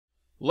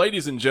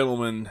Ladies and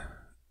gentlemen,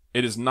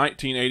 it is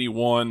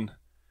 1981,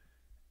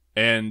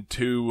 and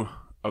two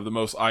of the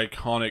most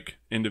iconic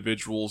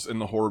individuals in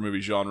the horror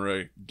movie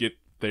genre get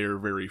their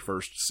very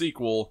first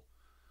sequel.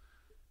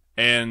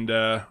 And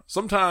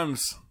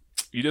sometimes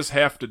you just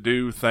have to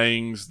do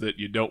things that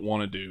you don't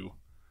want to do.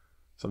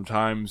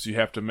 Sometimes you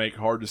have to make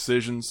hard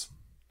decisions,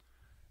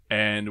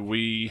 and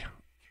we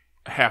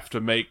have to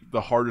make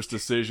the hardest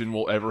decision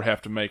we'll ever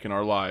have to make in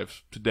our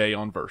lives today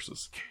on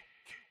Versus.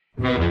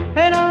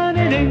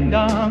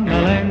 Hey-da-dee-ding-dong,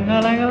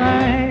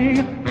 a-lang,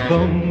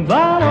 boom,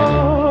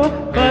 ba-do,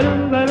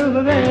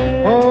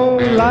 ba-do-ba-do-ba-day. Oh,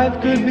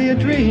 life could be a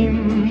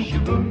dream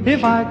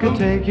if I could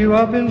take you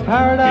up in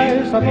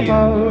paradise up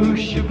above.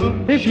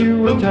 If you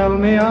would tell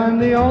me I'm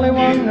the only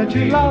one that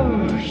you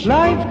love.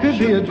 Life could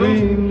be a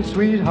dream,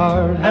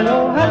 sweetheart.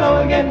 Hello,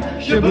 hello again.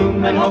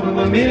 Shaboom, and hoping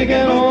we'll meet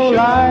again. Oh,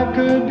 life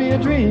could be a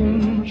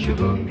dream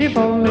if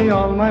only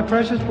all my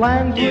precious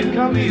plans would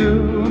come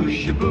true.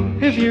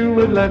 If you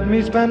would let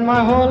me spend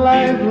my whole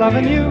life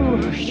loving you,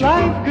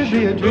 life could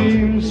be a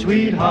dream,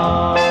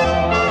 sweetheart.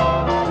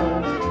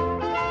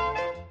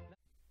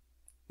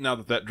 Now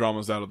that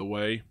drama's out of the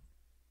way,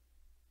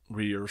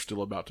 we are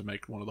still about to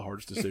make one of the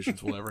hardest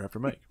decisions we'll ever have to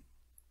make.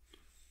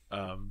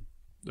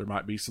 There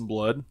might be some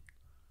blood,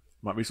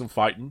 might be some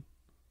fighting,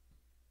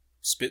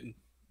 spitting.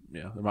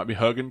 Yeah, there might be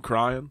hugging,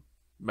 crying,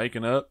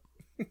 making up.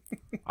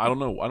 I don't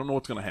know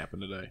what's going to happen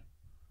today.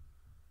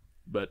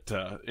 But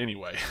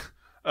anyway,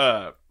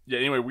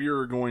 anyway, we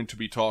are going to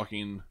be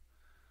talking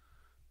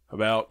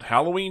about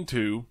Halloween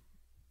 2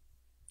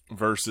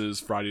 versus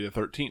Friday the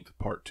 13th,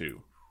 Part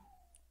 2.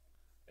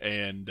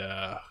 And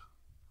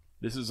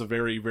this is a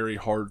very, very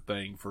hard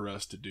thing for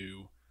us to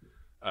do.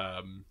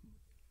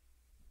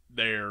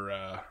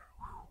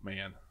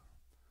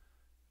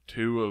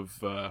 Two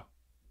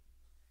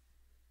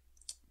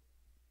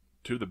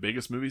of the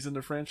biggest movies in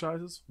their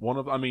franchises.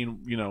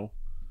 The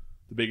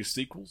biggest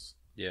sequels.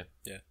 Yeah.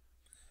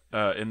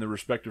 In the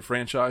respective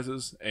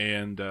franchises,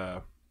 and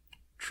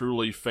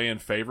truly fan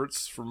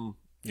favorites from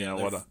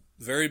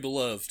very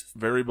beloved.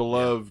 Very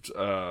beloved.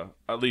 Yeah.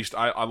 At least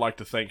I like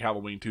to think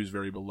Halloween 2 is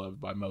very beloved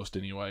by most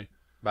anyway.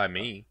 By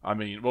me. By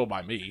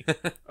me.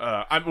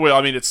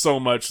 It's so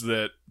much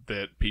that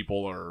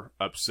people are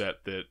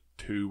upset that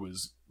 2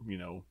 was,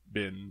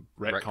 been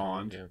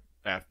retconned. Yeah.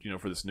 After,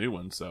 for this new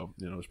one, so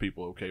there's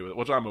people okay with it,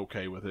 which I'm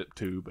okay with it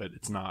too, but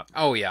it's not.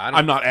 Oh yeah,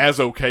 I'm not as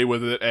okay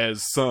with it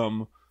as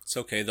some. It's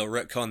okay. They'll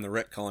retcon the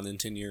retcon in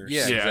 10 years.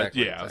 Yeah,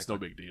 exactly. It's no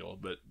big deal.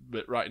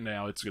 But right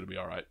now it's going to be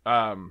all right.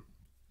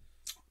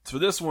 So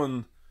this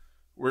one,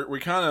 we're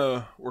kind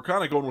of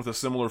going with a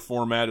similar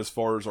format as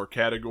far as our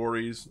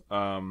categories.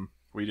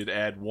 We did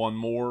add one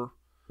more.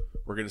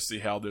 We're going to see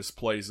how this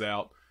plays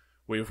out.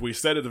 We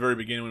said at the very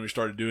beginning when we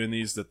started doing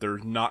these that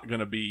there's not going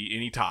to be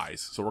any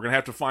ties. So we're going to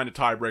have to find a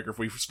tiebreaker. If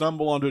we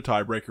stumble onto a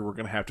tiebreaker, we're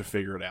going to have to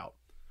figure it out.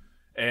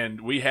 And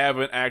we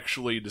haven't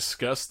actually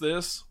discussed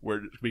this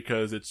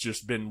because it's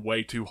just been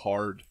way too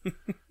hard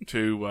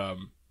to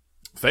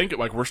think.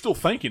 Like, we're still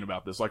thinking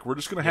about this. Like, we're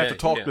just going to have to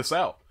talk this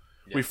out.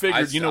 Yeah. We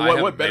figured,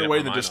 what better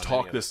way than just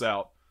talk this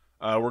out?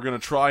 We're going to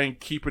try and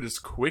keep it as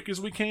quick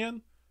as we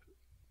can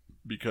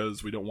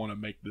because we don't want to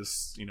make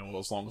this,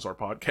 as long as our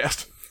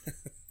podcast.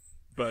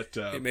 But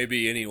it may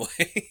be anyway.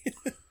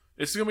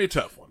 It's going to be a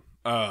tough one.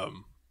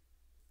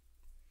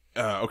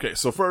 Okay,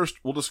 so first,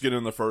 we'll just get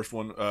in the first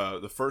one.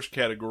 The first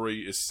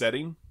category is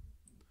setting.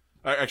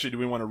 Actually, do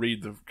we want to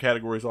read the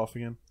categories off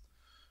again?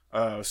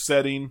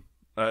 Setting.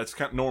 It's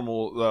kind of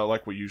normal,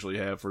 like we usually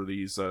have for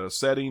these.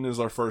 Setting is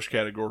our first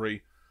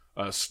category.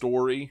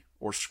 Story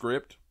or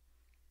script.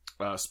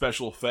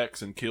 Special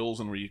effects and kills,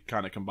 and we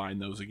kind of combine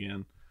those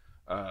again.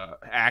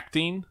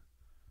 Acting.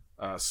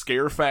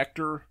 Scare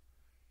factor.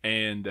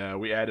 And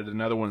we added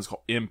another one that's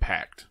called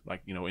impact,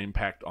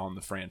 impact on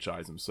the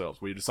franchise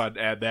themselves. We decided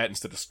to add that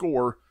instead of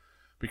score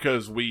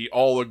because we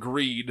all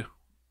agreed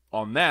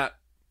on that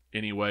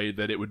anyway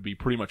that it would be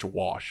pretty much a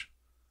wash.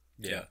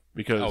 Yeah.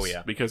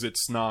 Because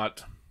it's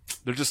not.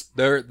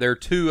 They're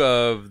two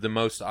of the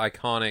most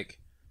iconic.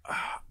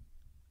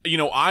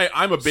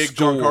 I'm a big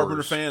John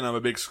Carpenter fan. I'm a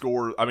big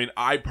score. I mean,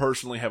 I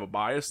personally have a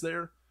bias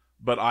there,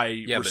 but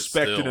I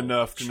respect it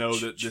enough to know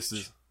that this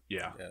is.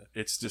 Yeah,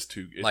 it's just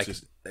too.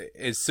 It's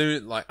as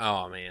soon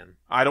oh man,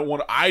 I don't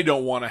want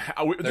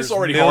to. This is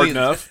already hard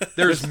enough.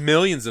 There's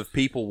millions of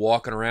people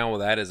walking around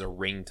with that as a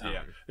ringtone.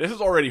 Yeah, this is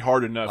already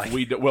hard enough.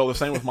 The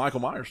same with Michael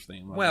Myers'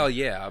 theme.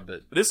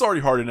 But this is already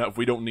hard enough.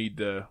 We don't need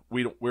to.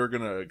 We're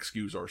gonna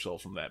excuse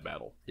ourselves from that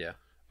battle. Yeah.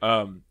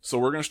 So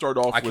we're gonna start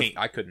off.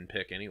 I couldn't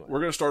pick anyway.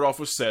 We're gonna start off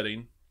with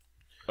setting.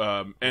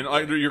 And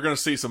you're going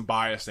to see some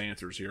biased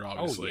answers here,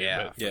 obviously. Oh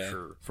yeah, but for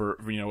sure. For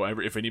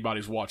if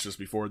anybody's watched this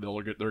before, they're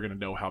going to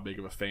know how big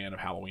of a fan of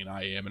Halloween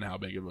I am and how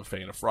big of a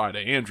fan of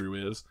Friday Andrew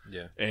is.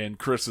 Yeah, and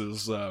Chris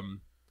is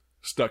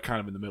stuck kind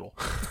of in the middle.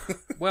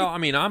 Well, I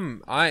mean,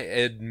 I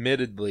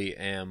admittedly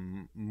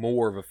am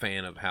more of a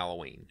fan of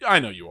Halloween. I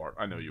know you are.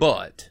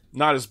 But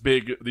not as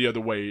big the other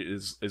way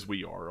as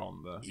we are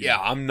on the. Yeah,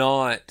 I'm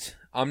not.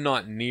 I'm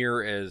not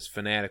near as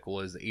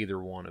fanatical as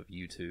either one of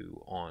you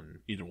two on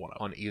Either one of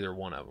them. either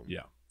one of them.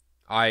 Yeah.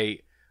 I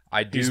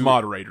do. He's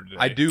moderator today.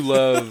 I do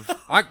love.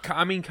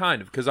 I mean,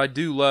 kind of, because I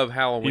do love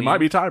Halloween. He might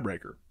be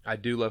tiebreaker. I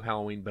do love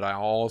Halloween, but I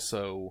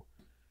also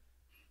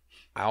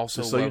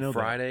Just so you know that.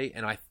 Friday,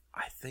 and I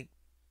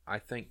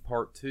think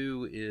part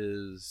 2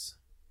 is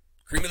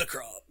Cream of the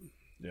crop.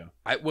 Yeah.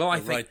 I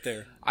think right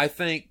there. I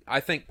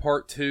think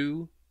part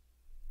 2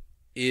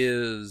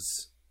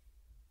 is,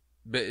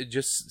 but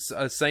just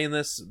saying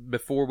this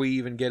before we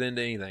even get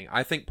into anything.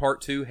 I think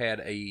part 2 had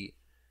a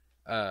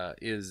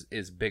is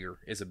a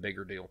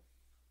bigger deal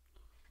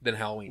than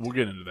Halloween. We'll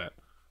get into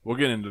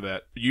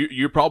that.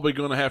 You're probably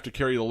going to have to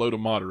carry the load of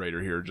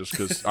moderator here, just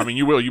because. I mean,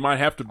 you will. You might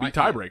have to be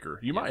tiebreaker.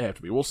 You might have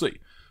to be. We'll see.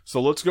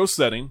 So let's go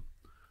setting.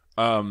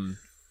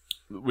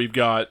 You've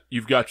got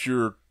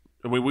your.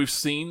 I mean, we've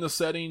seen the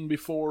setting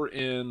before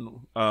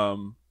in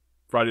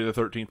Friday the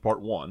 13th Part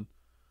 1,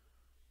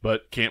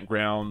 but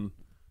campground.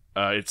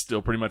 It's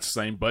still pretty much the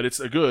same, but it's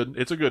a good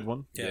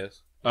one.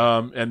 Yes.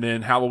 And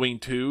then Halloween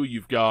 2,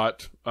 you've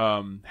got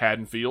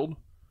Haddonfield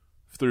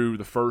through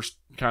the first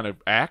kind of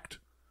act.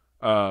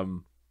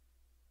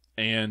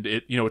 And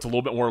it's a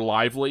little bit more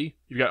lively.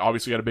 You've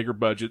obviously got a bigger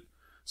budget,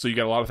 so you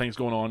got a lot of things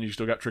going on. You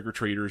still got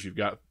trick-or-treaters. You've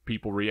got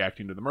people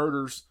reacting to the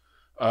murders.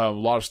 A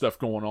lot of stuff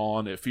going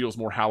on. It feels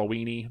more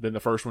Halloween-y than the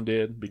first one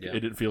did.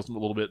 Because It feels a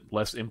little bit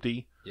less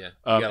empty. Yeah,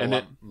 you got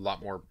a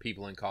lot more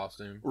people in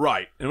costume.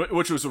 Right,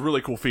 which was a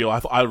really cool feel.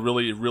 I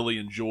really, really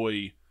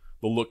enjoy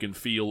the look and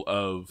feel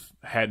of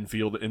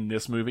Haddonfield in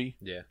this movie.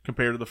 Yeah,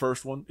 compared to the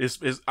first one.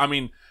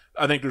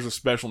 I think there's a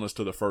specialness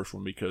to the first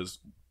one because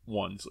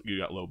you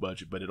got low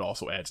budget, but it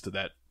also adds to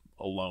that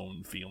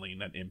alone feeling,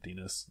 that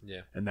emptiness.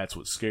 Yeah, and that's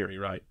what's scary,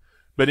 right?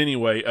 But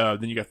anyway,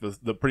 then you got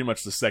the pretty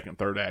much the second,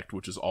 third act,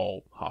 which is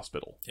all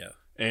hospital. Yeah,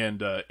 and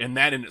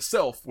that in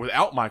itself,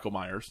 without Michael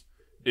Myers,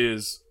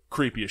 is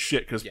creepy as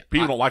shit because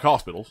people don't like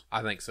hospitals.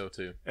 I think so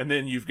too. And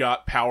then you've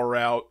got power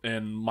out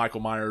and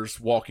Michael Myers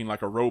walking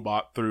like a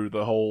robot through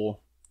the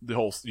whole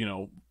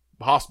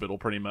hospital,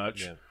 pretty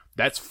much. Yeah.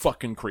 That's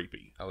fucking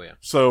creepy. Oh yeah.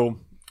 So,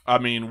 I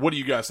mean, what do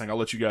you guys think? I'll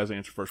let you guys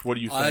answer first. What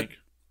do you think?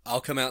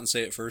 I'll come out and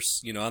say it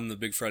first. I'm the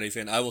big Friday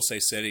fan. I will say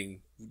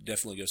setting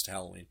definitely goes to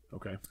Halloween.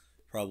 Okay.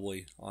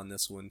 Probably on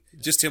this one.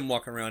 Just him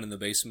walking around in the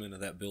basement of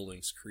that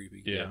building's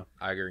creepy. Yeah,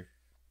 I agree.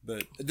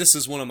 But this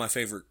is one of my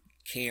favorite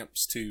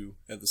camps too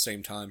at the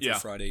same time for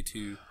Friday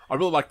too. I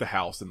really like the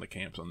house and the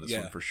camps on this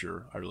one Yeah. for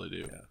sure. I really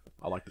do. Yeah.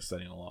 I like the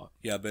setting a lot.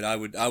 Yeah, but I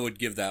would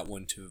give that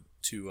one to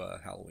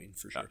Halloween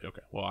for sure.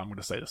 Okay. Well, I'm going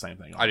to say the same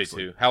thing. I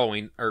Honestly. do too.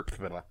 Halloween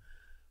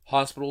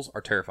hospitals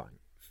are terrifying.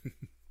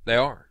 They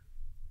are.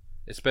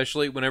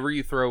 Especially whenever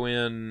you throw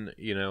in,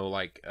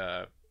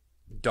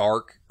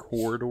 dark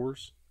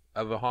corridors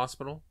of a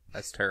hospital.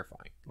 That's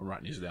terrifying. I'm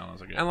writing these down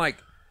as I go. And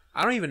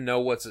I don't even know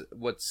what's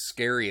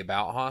scary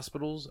about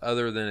hospitals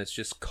other than it's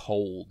just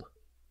cold.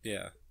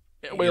 Yeah.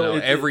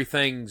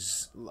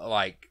 Everything's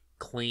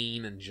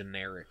clean and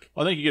generic.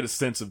 I think you get a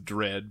sense of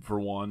dread for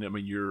one. I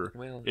mean,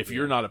 if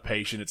you're not a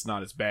patient, it's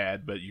not as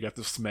bad, but you got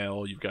the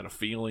smell, you've got a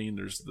feeling.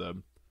 There's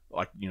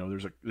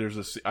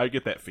I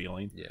get that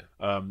feeling.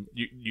 Yeah.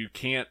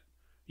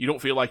 You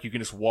don't feel like you can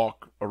just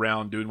walk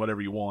around doing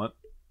whatever you want.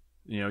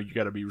 You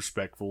got to be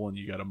respectful, and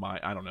you got to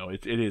mind. I don't know.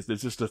 It's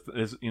just just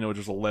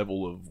a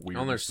level of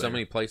weirdness. Oh, there's so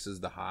many places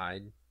to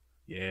hide.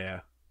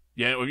 Yeah.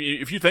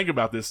 If you think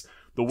about this,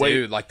 the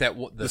way the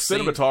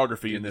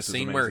cinematography in this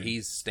scene is where amazing.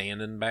 he's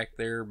standing back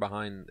there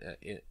behind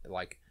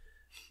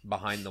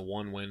the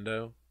one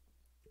window.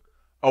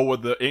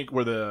 With the ink,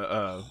 where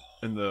the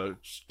and the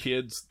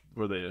kids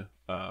were the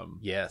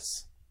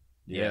yes.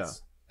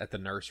 At the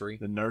nursery.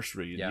 The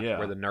nursery,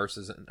 where the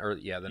nurses the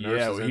nurses.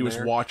 Yeah, he was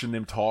watching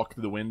them talk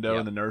through the window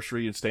in the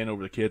nursery and stand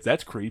over the kids.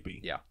 That's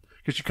creepy. Yeah,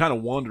 because you kind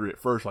of wonder at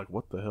first, like,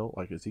 what the hell?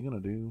 Like, is he gonna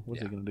do?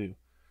 What's he gonna do?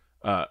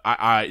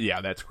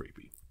 That's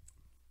creepy.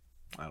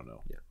 I don't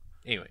know. Yeah.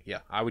 Anyway,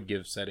 I would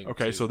give setting.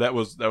 Okay, so that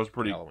was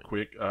pretty Halloween.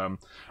 quick.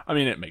 I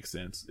mean, it makes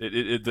sense.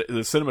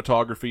 The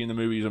cinematography in the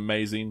movie is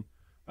amazing.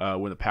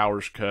 When the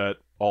power's cut,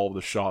 all of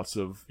the shots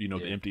of the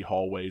empty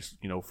hallways,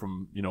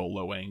 from a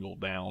low angle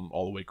down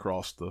all the way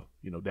across the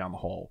down the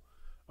hall.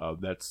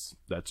 That's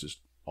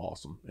just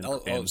awesome.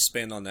 I'll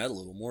expand on that a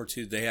little more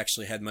too. They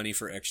actually had money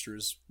for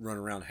extras run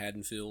around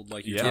Haddonfield,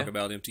 like you talk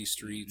about empty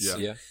streets.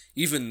 Yeah.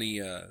 Even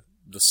the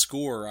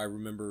score, I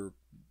remember.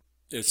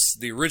 It's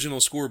the original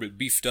score, but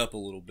beefed up a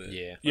little bit.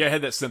 Yeah, it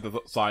had that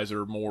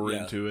synthesizer more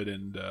into it,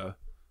 and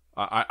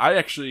I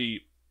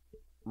actually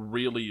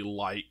really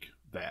like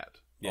that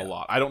a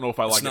lot. I don't know if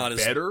I like it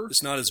better.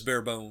 It's not as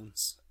bare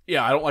bones.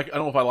 Yeah, I don't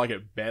know if I like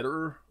it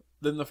better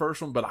than the first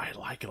one, but I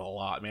like it a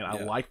lot, man.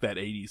 I like that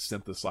 80s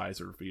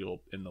synthesizer feel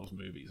in those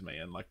movies,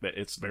 man. Like that,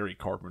 it's very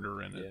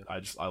Carpenter, and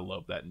I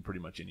love that in pretty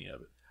much any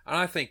of it. And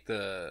I think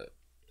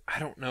I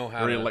don't know how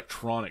very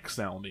electronic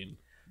sounding.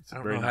 I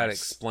don't know how to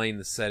explain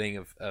the setting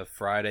of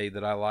Friday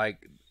that I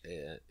like.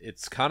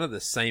 It's kind of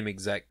the same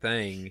exact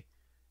thing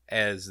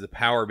as the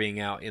power being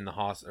out in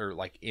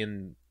the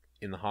in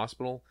the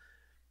hospital.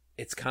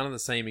 It's kind of the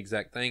same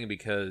exact thing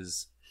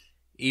because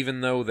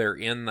even though they're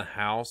in the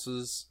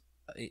houses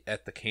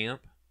at the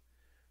camp,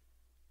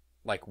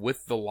 like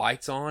with the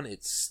lights on,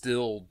 it's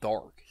still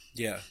dark.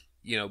 Yeah.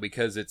 You know,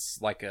 because it's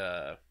like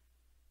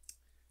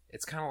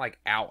it's kind of like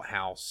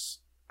outhouse.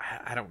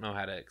 I don't know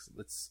how to.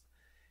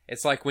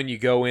 It's like when you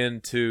go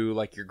into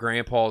like your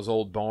grandpa's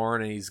old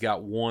barn and he's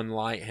got one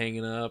light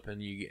hanging up,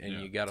 and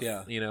you got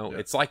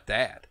it's like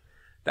that.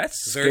 That's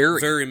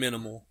scary. Very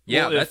minimal.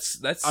 Yeah, Well,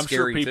 that's I'm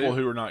scary sure people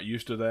too. who are not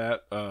used to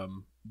that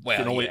Well,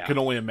 can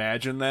only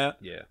imagine that.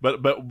 Yeah.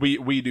 But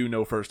we do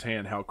know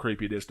firsthand how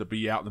creepy it is to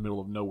be out in the middle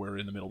of nowhere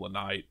in the middle of the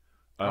night.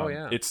 Oh,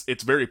 yeah.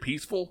 It's very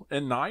peaceful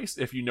and nice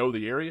if you know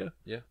the area.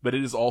 Yeah. But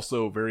it is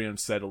also very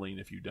unsettling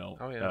if you don't.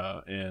 Oh,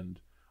 yeah. And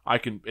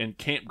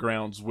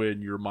campgrounds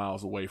when you're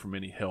miles away from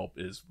any help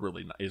is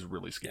really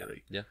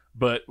scary. Yeah.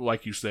 But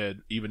like you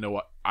said, even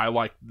though I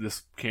like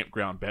this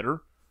campground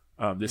better,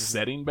 this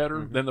setting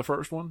better than the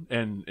first one,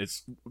 and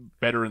it's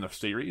better in the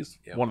series,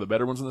 one of the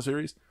better ones in the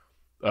series,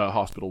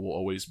 Hospital will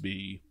always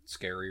be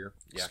scarier,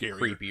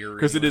 creepier,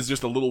 because it is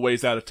just a little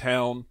ways out of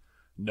town.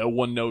 No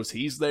one knows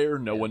he's there.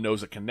 No one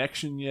knows a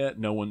connection yet.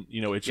 No one,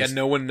 it's just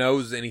no one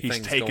knows anything.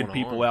 He's taking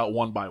people out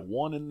one by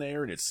one in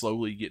there, and it's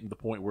slowly getting to the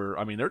point where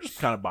they're just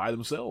kind of by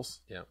themselves.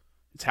 Yeah,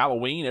 it's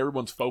Halloween.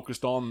 Everyone's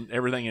focused on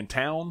everything in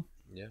town.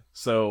 Yeah,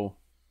 so,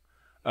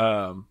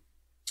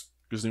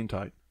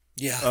 Gesundheit.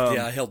 Yeah,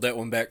 I held that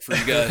one back for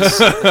you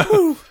guys.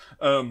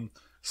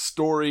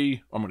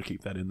 Story. I'm going to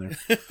keep that in there.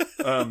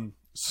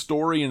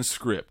 Story and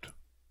script.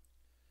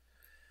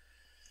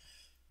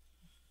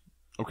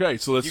 Okay,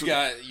 so let's.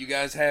 You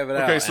guys have it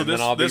out. Okay, so and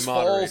then I'll this be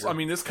moderator.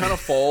 falls. This kind of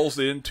falls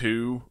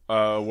into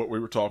what we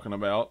were talking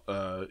about.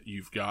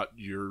 You've got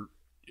your.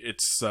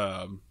 It's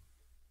a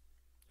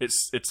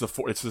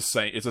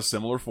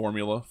similar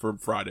formula for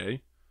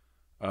Friday.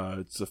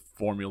 It's a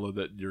formula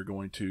that you're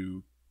going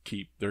to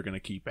keep. They're going to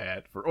keep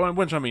at for.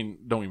 Which don't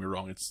get me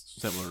wrong. It's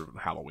similar to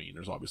Halloween.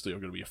 There's obviously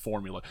going to be a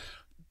formula.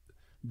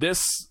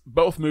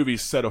 Both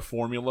movies set a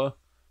formula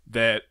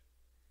that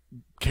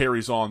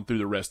carries on through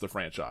the rest of the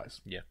franchise.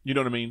 Yeah. You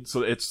know what I mean?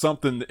 So it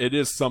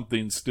is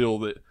something still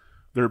that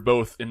they're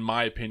both, in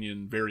my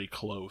opinion, very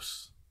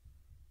close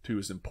to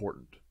as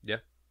important. Yeah.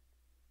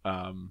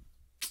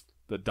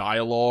 The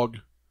dialogue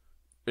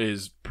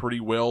is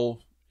pretty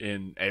well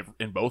in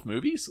both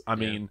movies.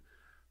 I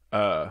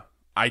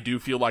do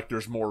feel like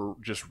there's more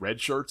just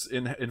red shirts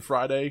in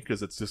Friday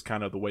because it's just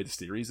kind of the way the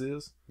series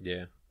is.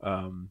 Yeah.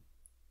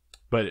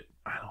 But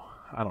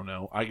I don't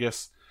know. I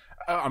guess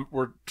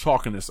we're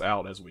talking this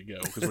out as we go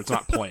because it's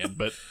not planned.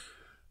 But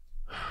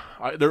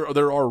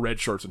there are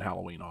red shirts in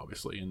Halloween,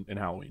 obviously, in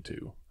Halloween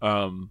 2.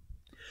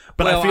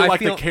 But I feel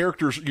like the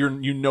characters,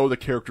 the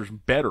characters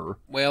better.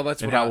 Well,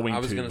 that's what Halloween I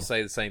was 2. going to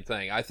say the same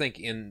thing. I think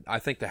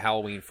the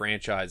Halloween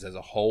franchise as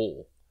a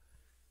whole,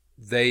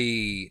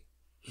 they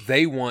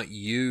want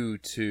you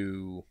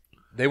to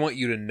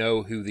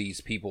know who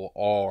these people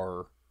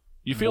are.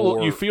 You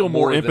feel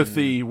more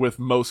empathy with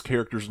most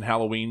characters in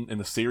Halloween, in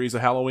the series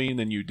of Halloween,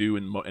 than you do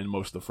in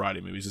most of the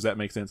Friday movies. Does that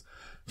make sense?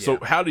 Yeah. So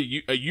how do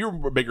you?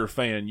 You're a bigger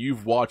fan.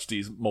 You've watched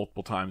these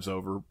multiple times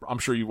over. I'm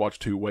sure you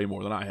watched 2 way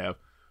more than I have.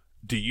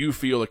 Do you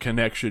feel a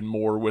connection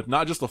more with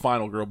not just the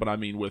final girl, but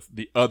with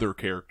the other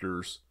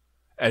characters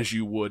as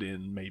you would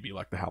in maybe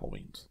like the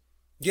Halloweens?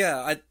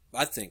 Yeah,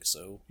 I think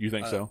so. You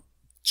think so?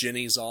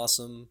 Jenny's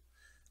awesome.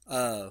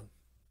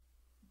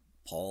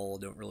 Paul,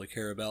 I don't really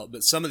care about,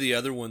 but some of the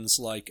other ones,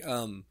 like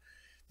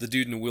the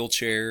dude in the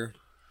wheelchair,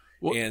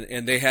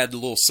 and they had a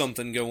little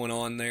something going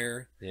on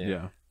there.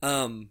 Yeah.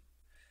 I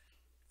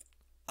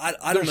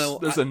don't know.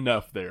 There's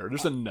enough there.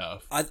 There's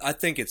enough. I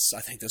think this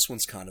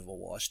one's kind of a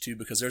wash too,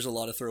 because there's a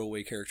lot of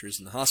throwaway characters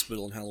in the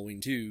hospital in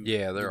Halloween 2.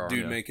 Yeah, there are.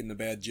 Dude making the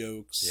bad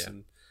jokes.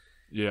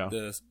 Yeah. And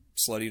the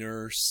slutty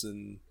nurse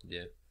and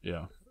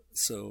yeah.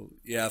 So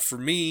yeah, for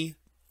me,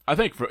 I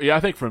think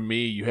for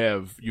me, you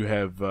have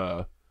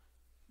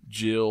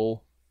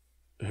Jill,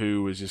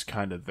 who is just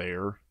kind of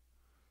there.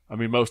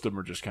 Most of them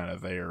are just kind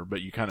of there,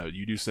 but you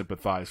do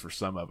sympathize for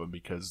some of them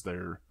because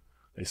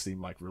they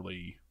seem like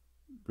really,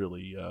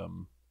 really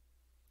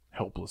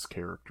helpless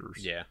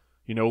characters. Yeah.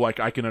 Like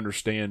I can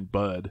understand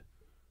Bud,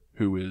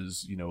 who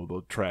is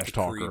the trash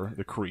talker,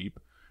 the creep,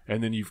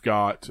 and then you've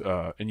got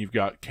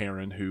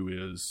Karen, who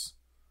is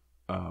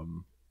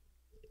kind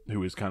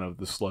of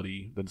the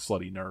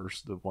slutty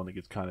nurse, the one that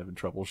gets kind of in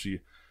trouble.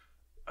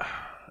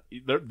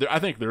 I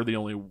think they're the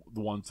only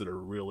ones that are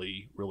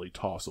really, really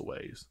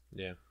tossaways.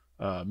 Yeah.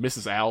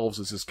 Mrs. Alves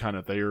is just kind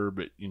of there,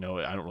 but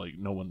I don't really.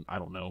 No one. I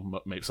don't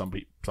know. Maybe some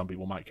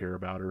people might care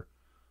about her,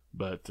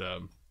 but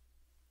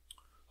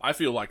I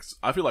feel like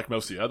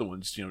most of the other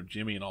ones,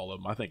 Jimmy and all of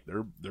them, I think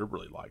they're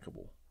really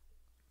likable.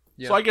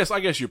 Yeah. So I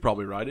guess you're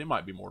probably right. It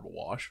might be more of a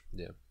wash.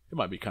 Yeah. It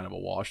might be kind of a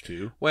wash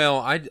too.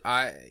 Well,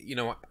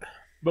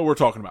 but we're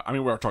talking about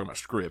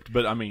script.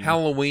 But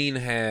Halloween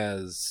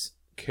has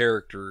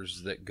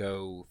characters that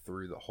go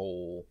through the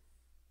whole.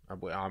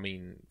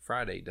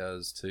 Friday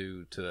does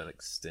too, to an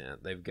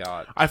extent. They've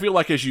got. I feel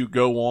like as you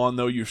go on,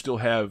 though, you still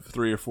have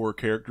 3 or 4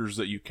 characters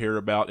that you care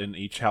about in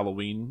each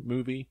Halloween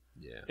movie.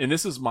 Yeah. And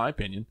this is my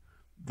opinion.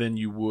 than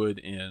you would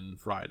in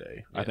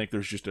Friday. Yeah. I think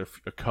there's just a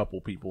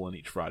couple people in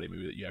each Friday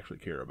movie that you actually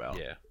care about.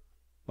 Yeah.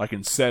 Like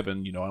in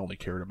 7, I only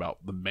cared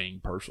about the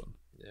main person.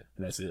 Yeah.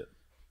 And that's it.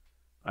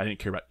 I didn't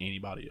care about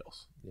anybody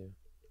else. Yeah.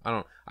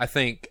 I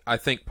think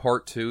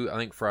part 2. I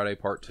think Friday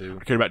part 2.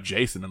 I cared about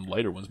Jason in the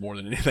later ones more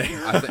than anything.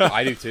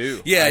 I do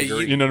too. Yeah, I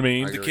agree. You know what I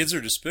mean? The kids are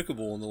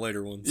despicable in the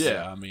later ones.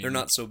 Yeah, I mean, they're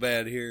not so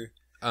bad here.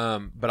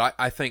 But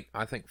I think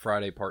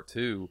Friday part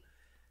 2,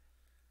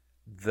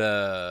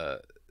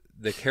 the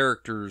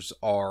characters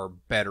are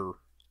better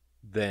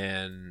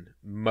than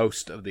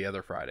most of the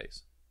other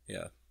Fridays.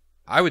 Yeah,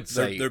 I would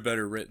say they're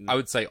better written. I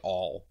would say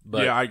all.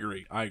 But, yeah, I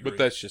agree. But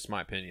that's just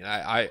my opinion.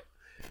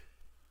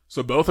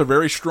 So both are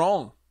very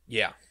strong.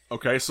 Yeah.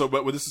 Okay, so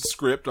but with this is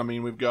script, I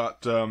mean, we've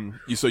got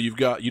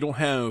you don't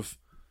have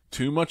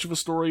too much of a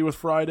story with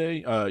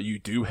Friday. You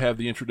do have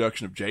the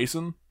introduction of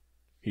Jason.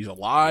 He's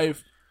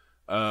alive.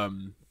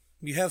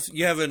 You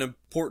have an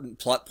important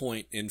plot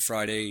point in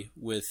Friday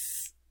with,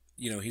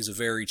 he's a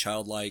very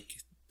childlike,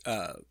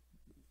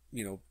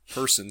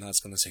 person. I was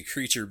going to say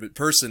creature, but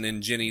person,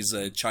 and Jenny's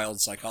a child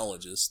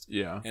psychologist.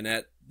 Yeah, and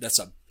that's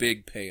a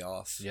big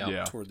payoff.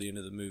 Yeah. Toward the end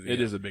of the movie, it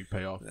is a big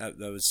payoff. That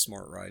was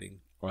smart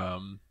writing.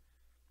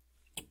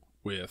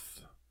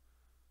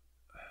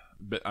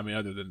 But I mean,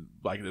 other than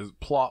like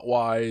plot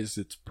wise,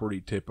 it's pretty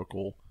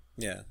typical.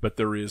 Yeah, but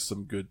there is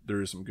some good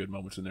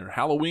moments in there.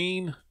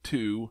 Halloween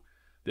 2,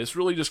 this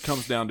really just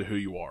comes down to who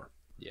you are.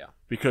 Yeah,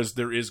 because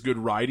there is good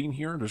writing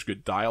here. There's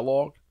good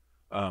dialogue.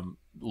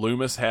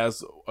 Loomis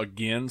has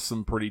again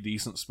some pretty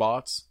decent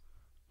spots.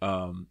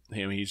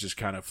 He's just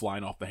kind of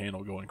flying off the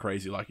handle, going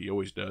crazy like he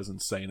always does,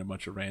 and saying a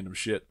bunch of random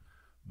shit.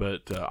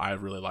 But I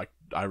really like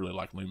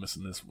Loomis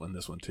in this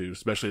one too,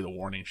 especially the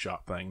warning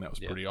shot thing. That was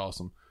pretty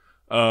awesome.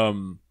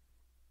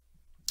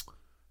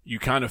 You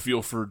kind of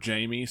feel for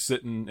Jamie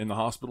sitting in the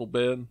hospital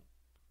bed.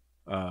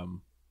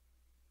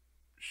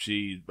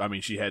 She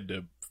had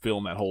to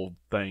film that whole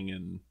thing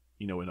in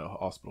a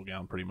hospital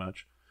gown pretty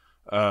much.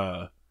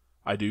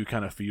 I do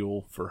kind of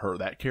feel for her,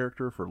 that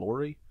character, for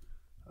Lori.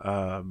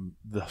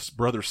 The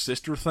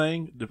brother-sister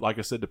thing, like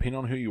I said, depending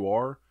on who you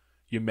are,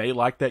 you may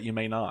like that, you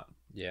may not.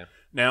 Yeah.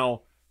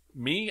 Now,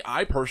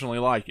 I personally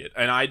like it,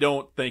 and I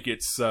don't think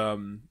it's,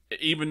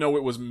 even though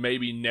it was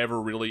maybe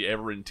never really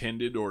ever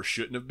intended or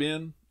shouldn't have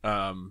been,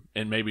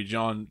 and maybe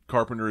John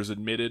Carpenter has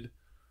admitted,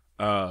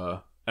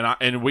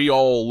 and we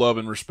all love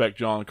and respect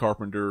John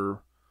Carpenter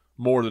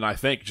more than I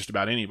think just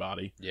about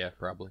anybody. Yeah,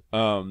 probably.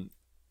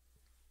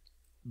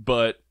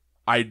 But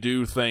I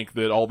do think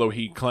that although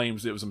he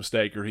claims it was a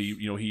mistake, or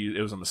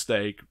it was a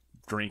mistake,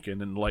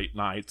 drinking and late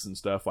nights and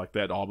stuff like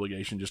that,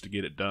 obligation just to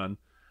get it done.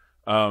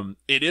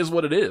 It is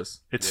what it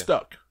is. It's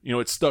stuck.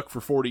 It's stuck for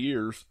 40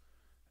 years,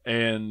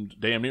 and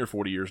damn near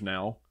 40 years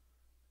now.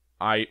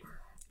 You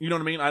know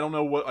what I mean? I don't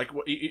know what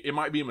it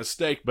might be a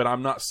mistake, but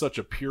I'm not such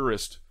a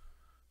purist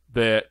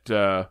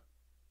that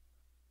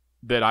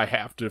I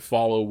have to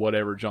follow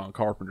whatever John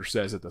Carpenter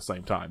says at the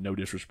same time. No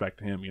disrespect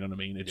to him, you know what I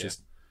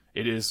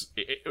mean?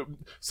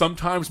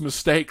 Sometimes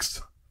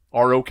mistakes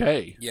are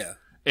okay. Yeah.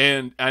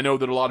 And I know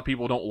that a lot of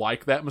people don't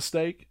like that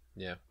mistake.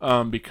 Yeah.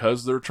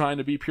 Because they're trying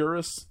to be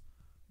purists,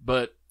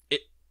 but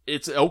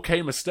it's an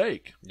okay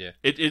mistake. Yeah.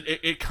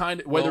 It kind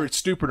of, whether it's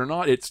stupid or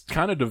not, it's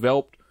kind of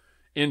developed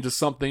into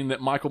something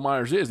that Michael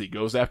Myers is. He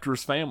goes after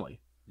his family.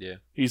 Yeah.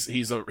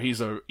 He's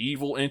a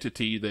evil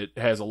entity that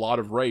has a lot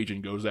of rage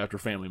and goes after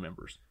family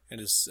members. And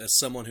as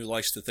someone who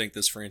likes to think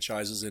this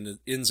franchise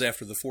ends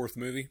after the 4th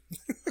movie,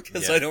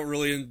 because I don't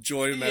really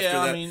enjoy him after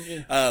that. I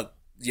mean,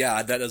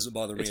 that doesn't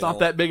bother me. It's not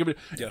that big of a.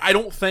 Yeah. I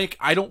don't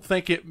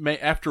think it may.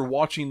 After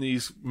watching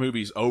these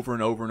movies over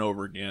and over and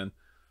over again,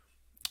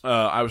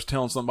 I was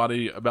telling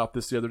somebody about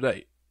this the other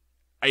day.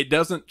 It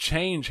doesn't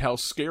change how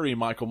scary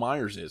Michael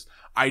Myers is.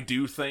 I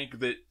do think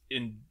that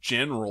in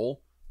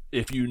general,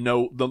 if you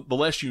know, the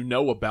less you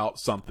know about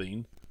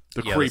something,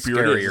 the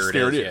creepier it is, the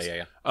scarier it is.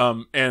 Yeah.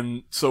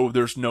 And so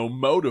there's no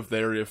motive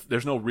there. If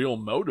there's no real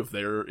motive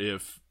there,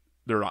 if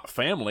they're not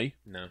family.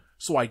 No.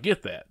 So I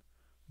get that.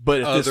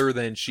 But other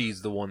than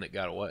she's the one that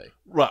got away.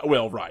 Right.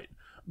 Well, right.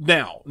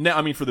 Now,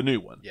 I mean, for the new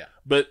one. Yeah.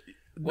 But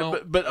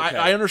okay.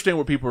 I understand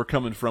where people are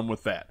coming from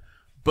with that.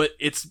 But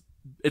it's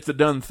a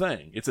done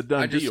thing. It's a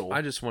done deal.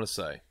 I just want to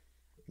say,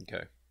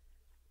 okay,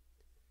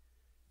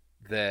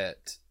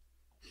 that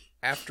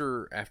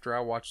after I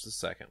watched the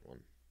second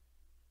one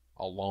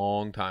a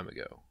long time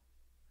ago,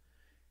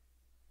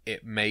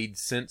 it made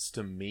sense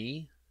to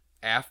me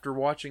after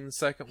watching the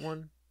second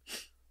one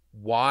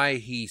why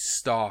he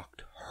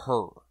stalked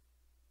her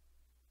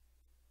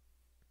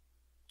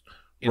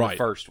in the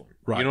first one.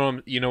 Right.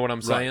 You know what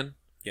I'm saying?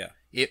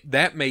 Yeah.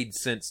 That made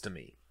sense to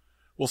me.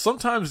 Well,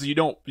 sometimes you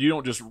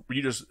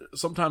just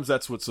sometimes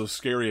that's what's so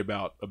scary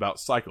about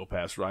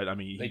psychopaths, right? I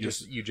mean, you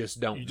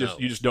just don't know.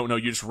 You just don't know.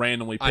 You just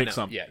randomly pick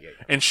something. Yeah.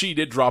 And she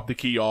did drop the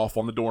key off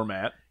on the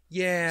doormat.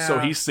 Yeah. So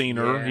he's seen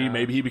her. Yeah.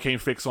 Maybe he became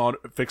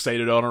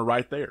fixated on her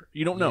right there.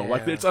 You don't know. Yeah.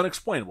 Like, it's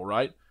unexplainable,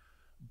 right?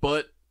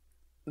 But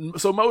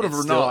so motive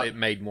or not, it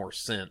made more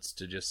sense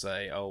to just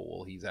say, "Oh,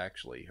 well, he's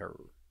actually her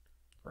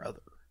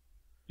brother."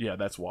 Yeah,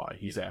 that's why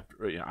he's after.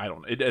 I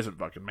don't. It doesn't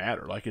fucking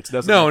matter. Like it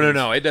doesn't. No.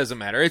 It doesn't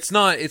matter. It's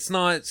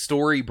not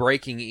story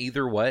breaking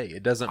either way.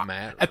 It doesn't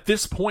matter. At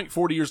this point,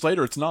 40 years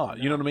later, it's not.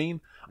 You know what I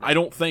mean? I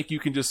don't think you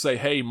can just say,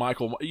 "Hey,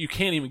 Michael." You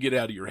can't even get it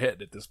out of your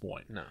head at this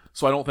point. No.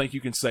 So I don't think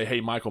you can say, "Hey,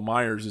 Michael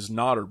Myers is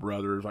not her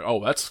brother." It's like,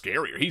 oh, that's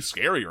scarier. He's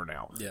scarier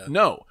now. Yeah.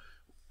 No,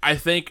 I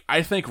think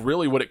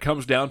really what it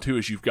comes down to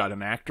is you've got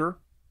an actor,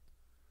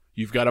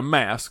 you've got a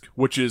mask,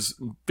 which is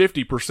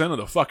 50% of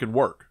the fucking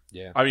work.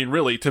 Yeah. I mean,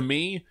 really, to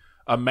me,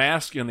 a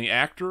mask and the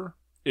actor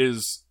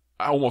is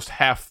almost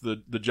half the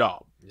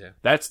job. Yeah.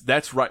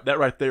 That's right. That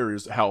right there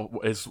is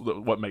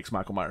what makes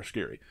Michael Myers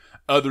scary.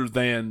 Other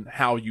than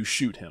how you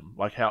shoot him,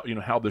 like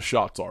how the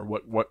shots are,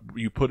 what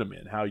you put him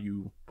in, how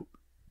you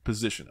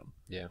position him,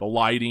 Yeah. the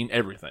lighting,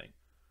 everything.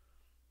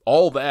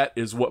 All that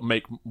is what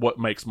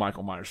makes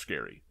Michael Myers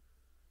scary,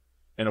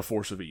 and a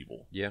force of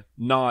evil. Yeah.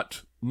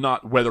 Not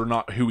whether or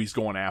not who he's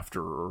going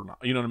after or not.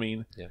 You know what I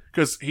mean? Yeah.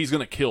 Because he's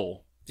gonna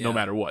kill no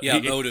matter what. Yeah,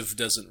 motive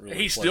doesn't really.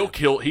 He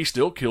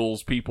still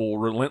kills people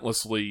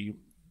relentlessly,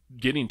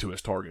 getting to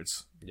his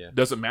targets. Yeah.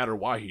 Doesn't matter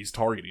why he's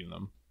targeting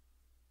them.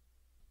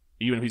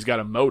 Even if he's got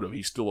a motive,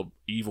 he's still an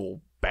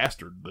evil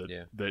bastard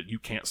that you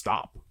can't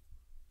stop.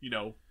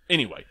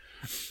 Anyway,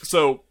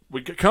 so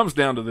it comes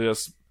down to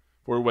this.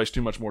 Before we waste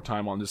too much more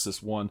time on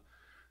this one,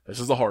 this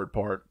is the hard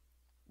part.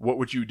 What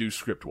would you do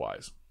script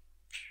wise?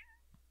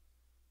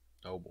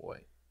 Oh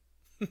boy.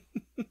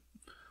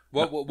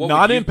 What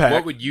Not would you, Impact.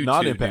 What would you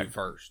Not two Impact. do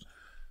first?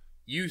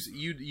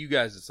 You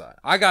guys decide.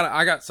 I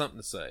got something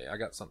to say.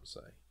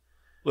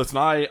 Listen,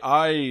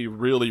 I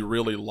really,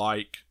 really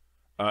like,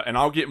 and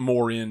I'll get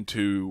more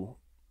into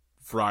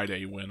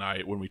Friday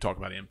when we talk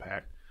about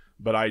Impact,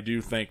 but I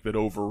do think that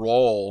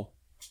overall,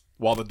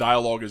 while the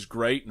dialogue is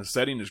great and the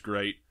setting is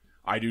great,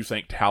 I do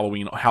think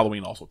Halloween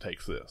also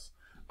takes this.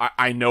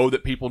 I know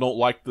that people don't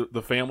like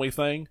the family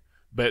thing,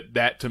 but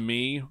that to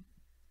me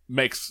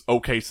makes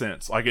okay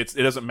sense. Like it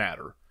doesn't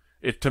matter.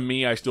 To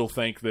me, I still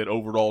think that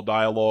overall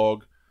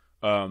dialogue,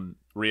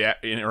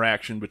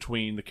 interaction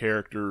between the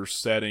characters,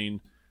 setting,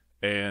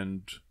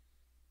 and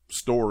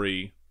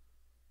story,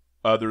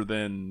 other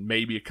than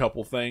maybe a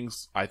couple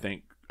things, I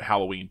think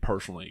Halloween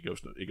personally it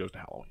goes to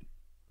Halloween.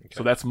 Okay.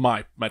 So that's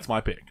my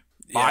pick.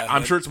 Yeah,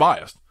 I'm sure it's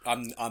biased.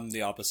 I'm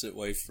the opposite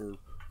way for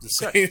the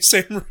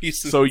same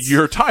reason. So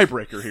you're a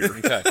tiebreaker here.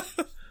 Okay.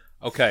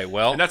 Okay.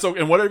 Well, and that's okay.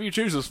 And whatever you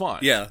choose is fine.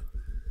 Yeah.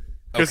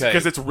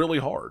 Because it's really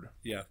hard.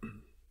 Yeah.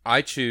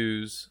 I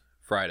choose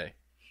Friday,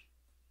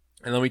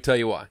 and let me tell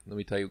you why. Let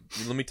me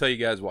tell you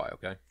guys why.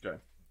 Okay. Okay.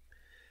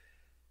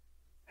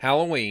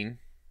 Halloween.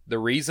 The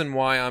reason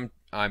why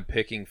I'm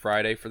picking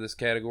Friday for this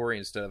category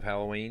instead of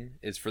Halloween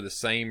is for the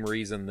same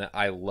reason that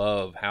I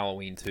love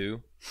Halloween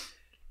 2.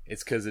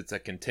 It's because it's a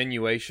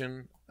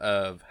continuation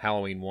of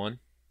Halloween 1.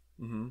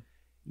 Mm-hmm.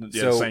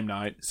 Yeah, same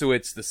night. So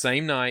it's the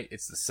same night.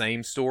 It's the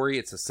same story.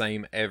 It's the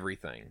same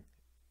everything.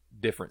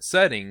 Different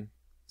setting,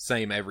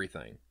 same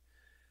everything.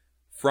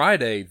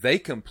 Friday, they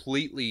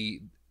flipped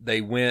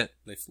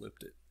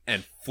it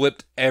and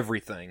flipped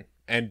everything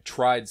and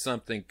tried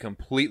something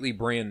completely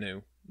brand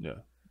new. Yeah.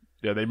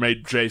 Yeah, they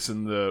made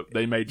Jason the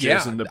they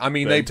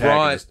antagonist.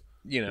 brought,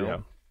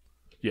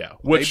 Yeah.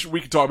 Which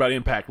we could talk about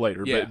Impact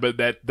later, but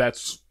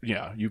that's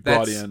you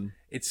brought in.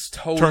 It's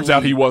totally. Turns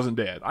out he wasn't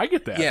dead. I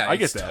get that. Yeah, I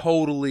get that.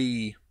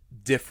 Totally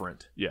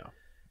different. Yeah,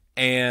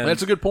 and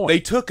that's a good point. They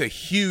took a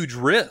huge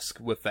risk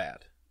with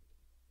that,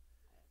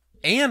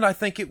 and I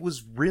think it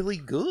was really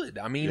good.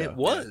 I mean, it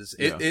was.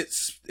 Yeah.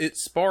 It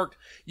sparked.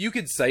 You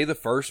could say the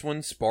first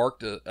one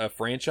sparked a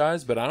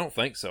franchise, but I don't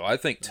think so. I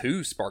think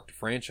 2 sparked a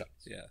franchise.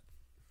 Yeah.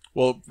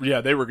 Well,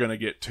 yeah, they were going to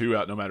get 2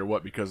 out no matter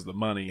what because of the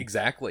money.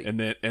 Exactly. And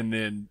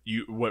then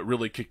what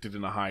really kicked it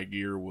into high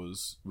gear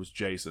was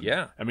Jason.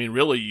 Yeah. I mean,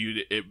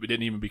 really, it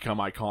didn't even become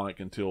iconic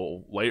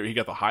until later. He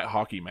got the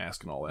hockey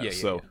mask and all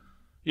that.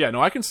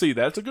 No, I can see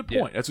that. That's a good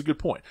point. That's a good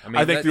point. I mean,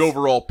 I think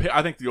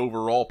the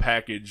overall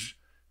package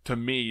to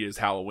me is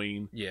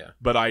Halloween. Yeah.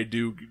 But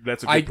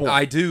that's a good point.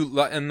 I do,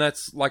 and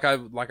that's like I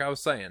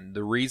was saying.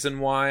 The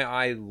reason why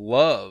I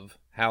love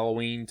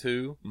Halloween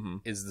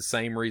 2 is the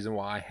same reason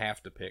why I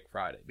have to pick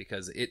Friday,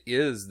 because it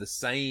is the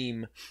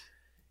same.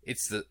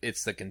 It's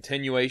the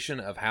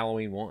continuation of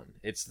Halloween 1.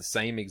 It's the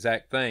same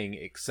exact thing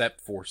except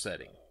for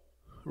setting.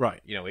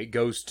 Right. It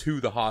goes to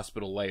the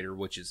hospital later,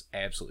 which is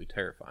absolutely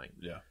terrifying.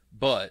 Yeah.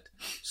 But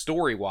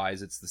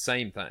story-wise, it's the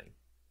same thing,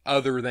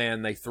 other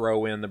than they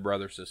throw in the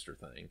brother-sister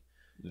thing.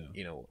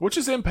 Yeah. Which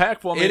is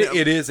impactful. I mean,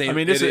 it is. I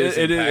mean,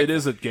 it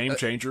is a game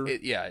changer.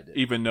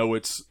 Even though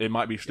it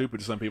might be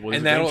stupid to some people.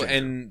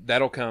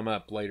 That'll come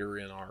up later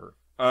in our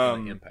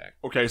Impact.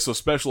 Okay, so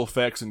special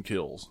effects and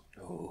kills.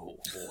 Oh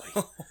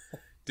boy,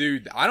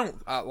 dude,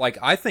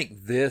 I think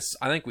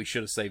we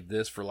should have saved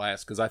this for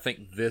last because I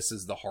think this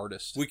is the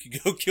hardest. We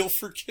could go kill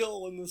for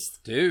kill in this,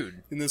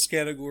 dude. In this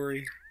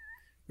category,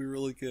 we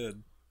really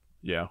could.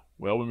 Yeah.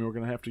 Well, we're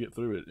going to have to get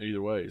through it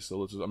either way. So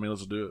let's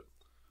do it.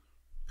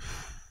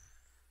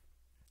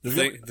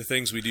 The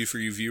things we do for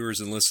you viewers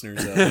and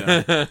listeners.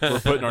 We're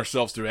putting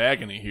ourselves through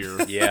agony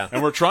here. Yeah.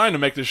 And we're trying to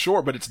make this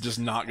short, but it's just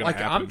not going to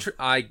happen.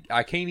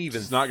 I can't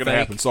even. It's not going to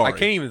happen. Sorry. I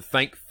can't even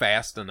think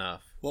fast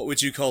enough. What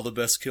would you call the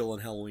best kill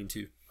in Halloween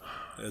 2?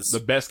 As The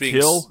best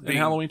kill in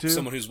Halloween 2?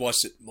 Someone who's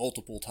watched it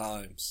multiple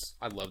times.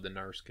 I love the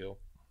nurse kill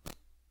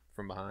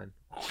from behind,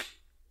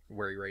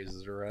 where he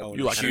raises her up. Oh,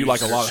 You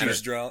like a lot of shoes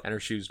things. drop. And her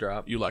shoes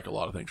drop. You like a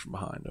lot of things from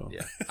behind, though.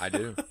 Yeah, I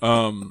do.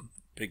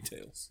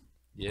 Pigtails.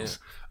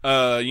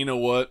 Yeah. You know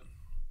what?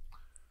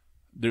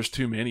 There's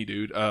too many,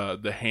 dude.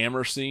 The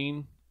hammer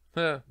scene.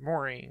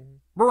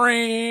 Boring.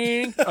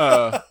 Bring.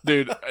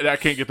 Dude, I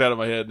can't get that out of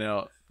my head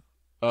now.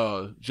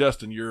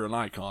 Justin, you're an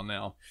icon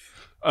now.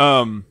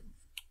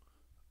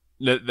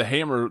 The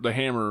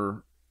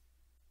hammer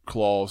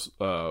claws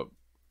on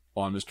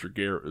Mr.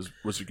 Garrett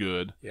was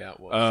good. Yeah, it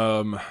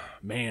was.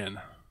 Man,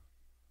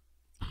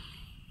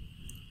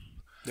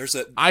 There's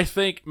that. I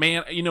think,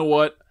 man, you know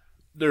what?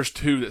 There's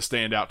two that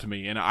stand out to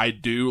me, and I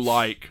do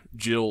like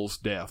Jill's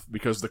death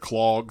because the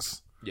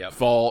clogs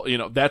fall. You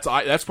know, that's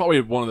probably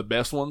one of the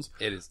best ones.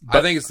 It is.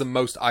 I think it's the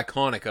most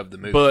iconic of the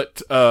movie.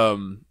 But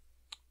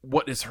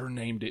what is her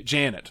name?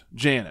 Janet.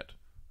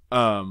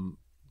 I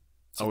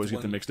always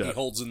get them mixed He up.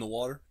 holds in the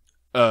water.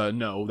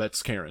 No,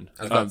 that's Karen.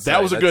 I was about to That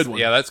say, was a good one.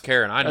 Yeah, that's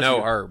Karen. I That's know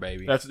good. her,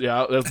 baby. That's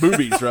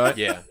boobies, right?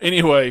 Yeah.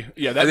 Anyway,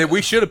 yeah, And then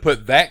we should have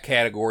put that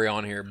category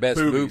on here. Best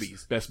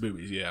boobies. Best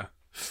boobies, yeah.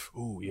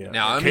 Ooh, yeah.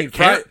 Now, I mean,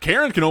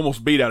 Karen can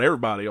almost beat out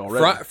everybody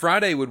already.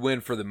 Friday would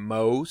win for the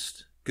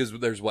most because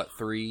there's what,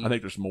 3? I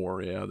think there's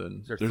more, yeah.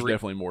 There's three-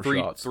 definitely more three,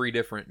 shots. 3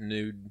 different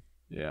nude.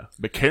 Yeah,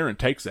 but Karen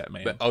takes that,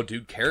 man. But oh,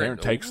 dude, Karen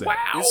takes that.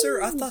 Wow. Is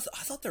there? I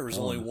thought there was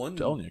only one.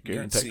 telling you,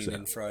 Karen nude takes scene that.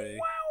 in Friday.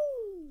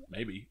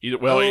 Maybe. It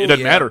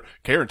doesn't matter.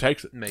 Karen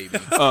takes it. Maybe.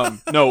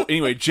 No.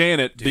 Anyway,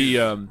 Janet,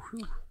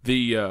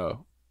 the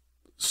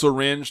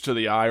syringe to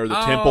the eye or the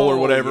temple or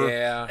whatever.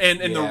 Yeah. And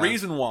the Yeah.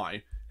 reason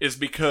why is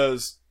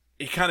because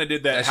he kind of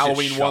did that That's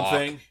Halloween just 1 shock.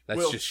 thing.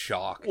 That's just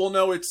shock. Well,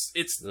 no, it's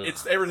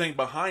everything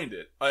behind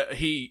it.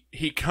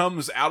 He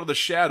comes out of the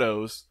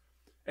shadows,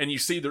 and you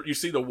see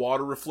the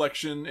water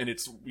reflection, and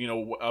it's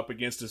up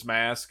against his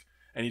mask,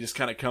 and he just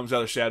kind of comes out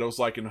of the shadows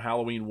like in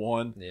Halloween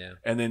 1. Yeah.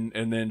 And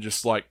then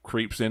just like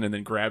creeps in and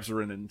then grabs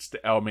her and then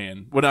oh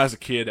man, when I was a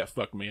kid that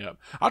fucked me up.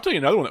 I'll tell you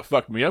another one that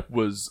fucked me up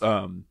was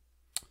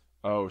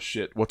oh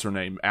shit, what's her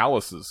name?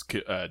 Alice's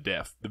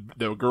death.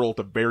 The girl at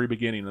the very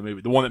beginning of the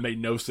movie, the one that made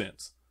no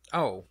sense.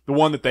 Oh. The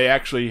one that they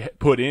actually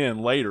put in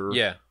later.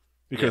 Yeah.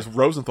 Because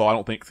Rosenthal, I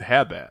don't think,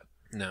 had that.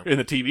 No. In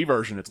the TV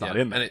version, it's not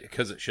in there.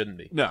 Because it shouldn't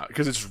be. No,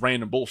 because it's just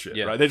random bullshit,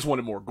 Yeah. right? They just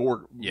wanted more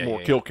gore,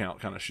 more kill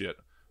count kind of shit.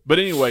 But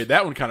anyway,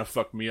 that one kind of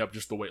fucked me up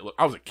just the way it looked.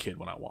 I was a kid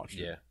when I watched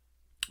it. Yeah.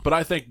 But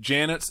I think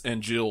Janet's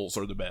and Jill's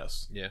are the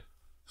best. Yeah.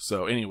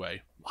 So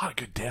anyway, a lot of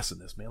good deaths in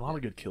this, man. A lot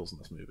of good kills in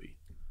this movie.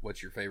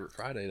 What's your favorite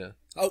Friday, though?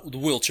 Oh, the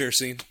wheelchair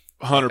scene.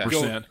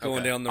 100%.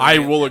 Going down the I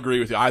ramp. will agree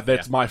with you.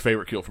 That's my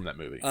favorite kill from that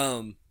movie.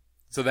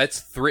 So that's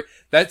 3.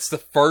 That's the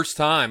first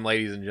time,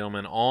 ladies and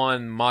gentlemen,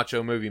 on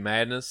Macho Movie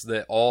Madness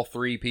that all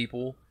 3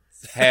 people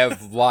have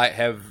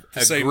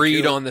same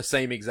agreed kill. on the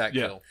same exact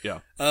yeah, kill. yeah.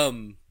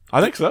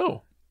 I think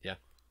so.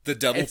 the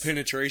double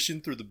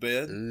penetration through the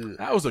bed.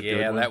 That was a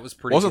good one. that was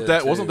pretty. Wasn't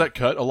good wasn't too. that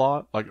cut a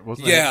lot? Like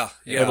wasn't Yeah,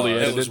 that heavily that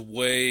edited? was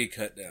way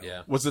cut down.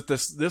 Yeah. Was it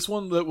this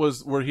one that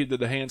was where he did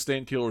the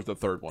handstand kill, or was the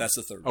third one? That's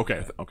the third one. Okay,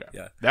 yeah. okay.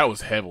 Yeah. That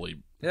was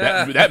heavily.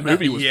 Yeah. That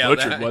movie was Yeah,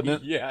 butchered, that- wasn't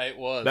it? Yeah, it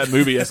was. That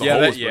movie as a Yeah,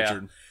 whole that- was yeah.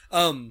 butchered.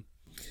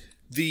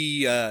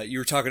 You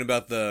were talking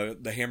about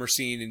the hammer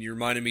scene, and you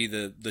reminded me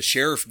the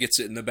sheriff gets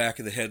it in the back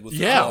of the head with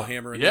the Yeah, claw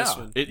hammer in yeah, this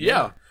one.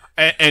 yeah.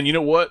 And you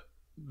know what?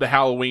 The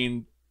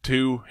Halloween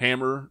 2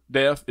 hammer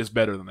death is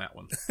better than that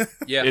one.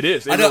 Yeah, It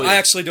is. It I really is.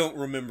 actually don't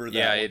remember that.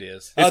 Yeah, one. it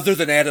is. Other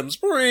than Adam's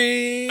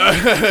brain.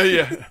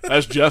 Yeah,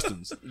 that's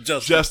Justin's. Justin.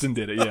 Justin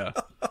did it. Yeah.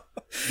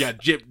 Yeah,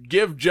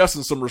 give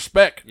Justin some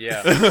respect.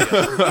 Yeah.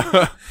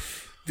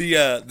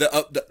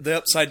 The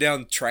upside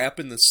down trap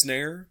in the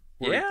snare.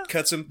 Where Yeah. he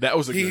cuts him. That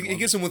was a he, good he one.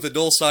 gets him with the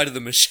dull side of the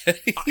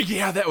machete.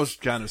 Yeah, that was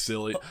kind of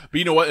silly. But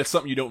you know what? It's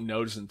something you don't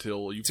notice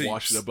until you've Till you-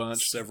 watched it a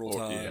bunch. several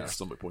times. Yeah,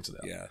 somebody points it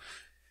out. Yeah.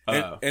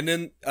 Uh, And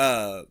then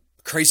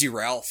Crazy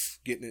Ralph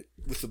getting it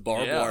with the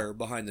barbed Yeah. wire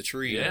behind the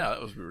tree. Yeah,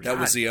 that was That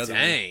was the other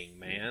one. Dang,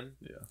 man.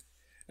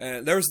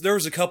 And there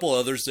was a couple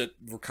others that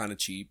were kind of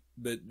cheap,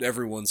 but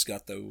everyone's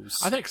got those.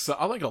 I think so.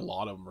 I think a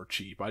lot of them are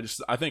cheap.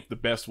 I think the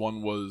best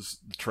one was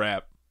the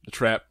trap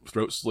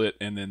throat slit,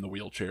 and then the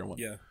wheelchair one.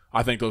 Yeah.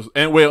 I think those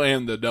and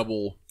the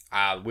double.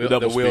 The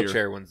double spear.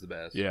 wheelchair one's the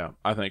best. Yeah,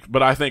 I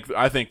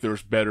think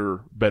there's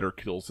better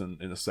kills in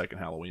the second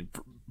Halloween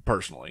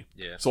personally.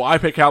 Yeah. So I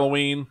pick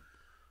Halloween.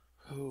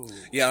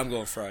 Yeah, I'm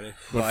going Friday.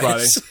 Going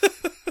Bias.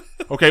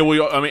 Okay,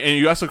 well, I mean, and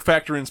you also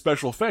factor in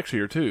special effects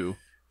here too,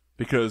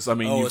 because I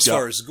mean, Oh, you've as got,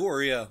 far as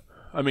gore, yeah.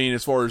 I mean,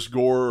 as far as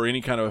gore or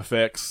any kind of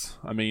effects,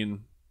 I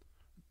mean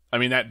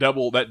that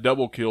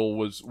double kill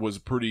was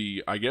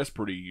pretty, I guess,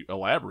 pretty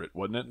elaborate,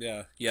 wasn't it?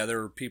 Yeah. Yeah, there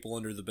were people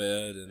under the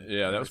bed. And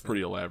Yeah, that was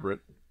pretty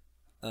elaborate.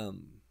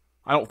 Um,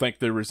 I don't think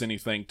there was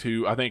anything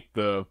too. I think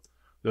the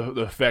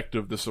the effect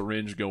of the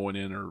syringe going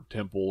in her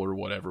temple or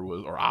whatever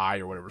was, or eye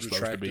or whatever it was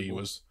supposed to be,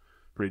 was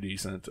pretty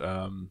decent.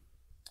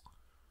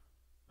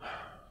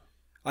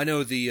 I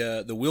know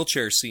the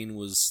wheelchair scene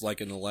was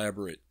like an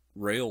elaborate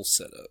rail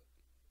setup.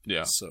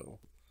 Yeah. So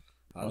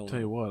I'll tell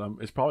you what,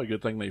 it's probably a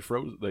good thing they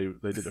froze. They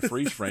did a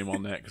freeze frame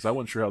on that because I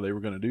wasn't sure how they were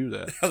going to do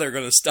that. How they're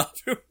going to stop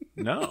him?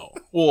 No.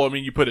 Well, I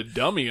mean, you put a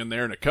dummy in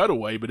there and a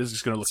cutaway, but it's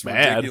just going to look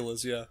bad.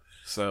 Ridiculous, yeah.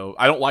 So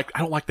I don't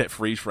like that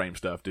freeze frame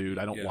stuff, dude.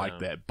 I don't Yeah. like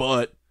that.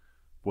 But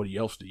what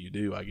else do you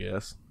do? I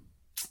guess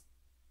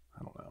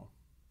I don't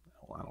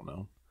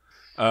know.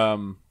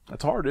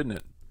 That's hard, isn't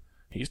it?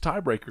 He's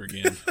tiebreaker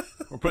again.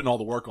 We're putting all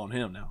the work on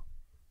him now.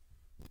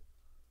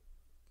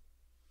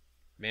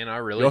 Man, I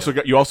really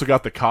You also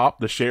got the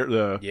cop, at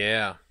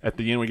the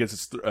end when he gets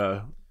his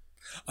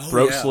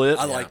throat slit.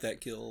 I like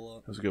that kill a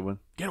lot. That was a good one.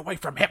 Get away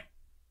from him,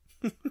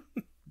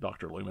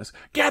 Dr. Loomis.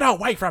 Get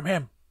away from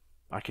him.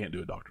 I can't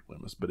do a Dr.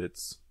 Loomis, but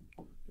it's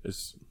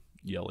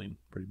yelling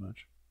pretty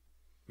much.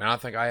 Man, I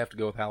think I have to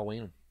go with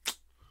Halloween.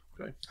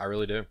 Okay, I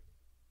really do.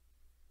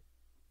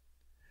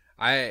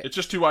 It's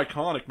just too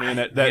iconic, man.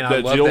 That I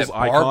love Jill's that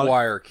barbed iconic.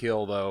 wire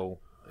kill though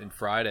in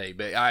Friday,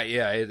 but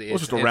It's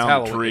just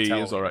around the tree.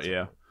 It's all right,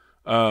 yeah.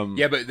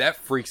 Yeah, but that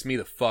freaks me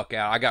the fuck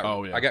out. I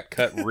got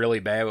cut really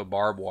bad with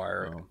barbed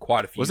wire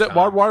quite a few. Was that times.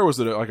 barbed wire? Or was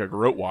it like a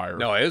rope wire?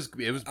 No, it was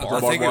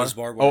barbed I think wire. it was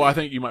barbed wire. Oh, I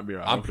think you might be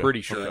right. I'm Okay.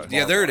 pretty sure. Okay.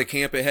 Yeah, they're at a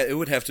camp. It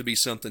would have to be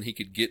something he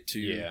could get to.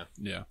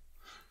 Yeah.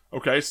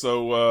 Okay,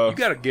 so You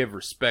got to give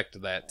respect to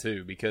that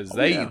too, because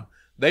yeah.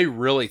 they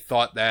really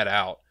thought that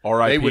out.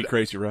 R.I.P.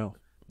 Crazy Ralph.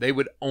 They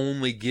would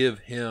only give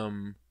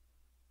him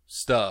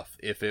stuff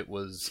if it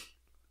was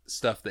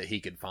stuff that he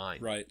could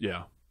find. Right.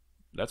 Yeah,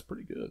 that's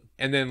pretty good.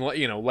 And then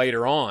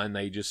later on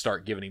they just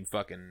start giving him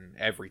fucking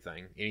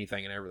everything,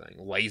 anything and everything.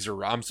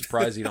 Laser. I'm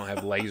surprised he don't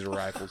have laser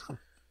rifles.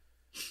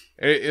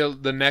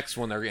 The next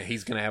one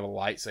he's gonna have a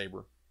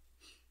lightsaber.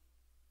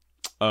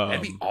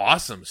 That'd be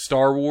awesome.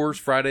 Star Wars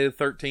Friday the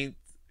 13th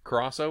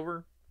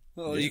crossover.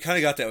 Well, you kind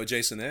of got that with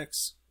Jason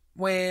X.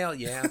 Well,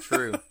 yeah,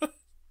 true.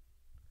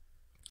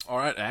 All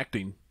right,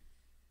 acting.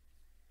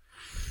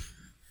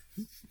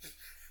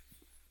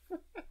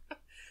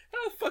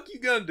 How the fuck you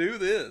gonna do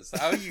this?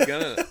 How are you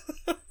gonna?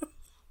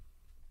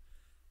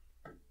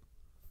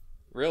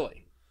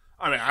 Really?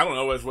 I mean, I don't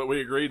know. It's what we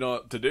agreed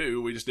on to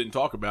do. We just didn't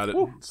talk about it.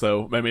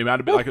 So maybe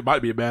it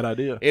might be a bad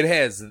idea. It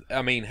has.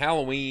 I mean,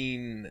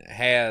 Halloween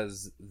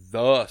has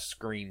the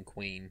Scream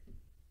Queen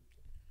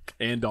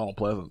And Donald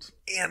Pleasance.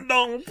 and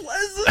Donald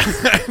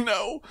Pleasance. I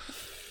know.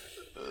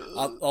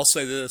 I'll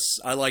say this: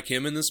 I like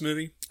him in this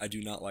movie. I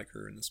do not like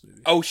her in this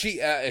movie. Oh, she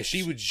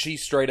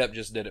straight up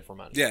just did it for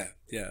money. Yeah.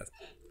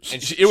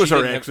 And It was she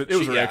her didn't exit. have- It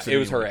was her yeah, exit. It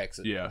was her anyway.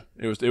 exit. Yeah,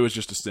 it was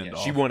just a send Yeah,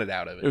 off. she wanted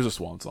out of it. It was a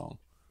swan song.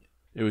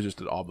 It was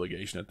just an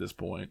obligation at this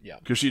point. Yeah.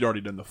 because she'd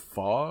already done the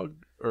fog.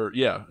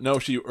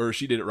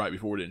 She did it right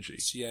before, didn't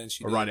she? And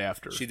she Or did, right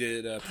after. She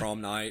did prom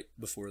night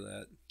before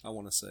that. I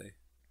want to say.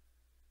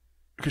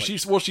 Because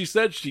she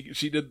said she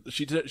did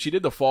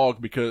the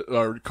fog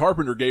because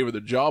Carpenter gave her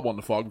the job on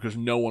the fog because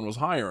no one was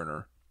hiring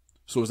her.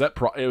 So was that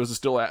it was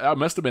still it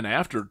must have been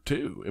after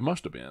 2. It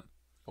must have been.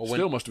 Well,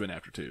 Still must have been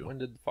after 2. When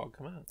did the fog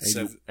come out?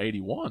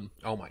 81.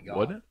 Oh my god!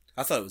 Wasn't it?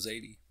 I thought it was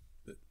 80.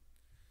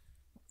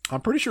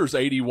 I'm pretty sure it's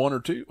 81 or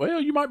 2.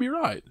 Well, you might be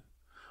right.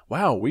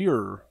 Wow,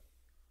 we're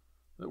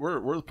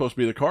supposed to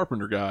be the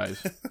Carpenter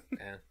guys.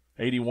 Yeah.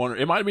 81.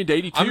 It might have been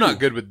 82. I'm not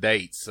good with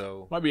dates,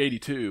 so Might be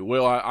 82.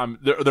 Well, I'm.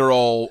 They're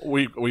all.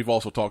 We've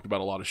also talked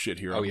about a lot of shit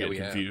here. I'm yeah, getting we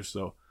have. confused.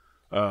 So,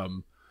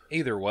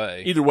 either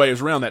way, either way, it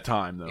was around that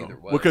time though. Either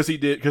way. Because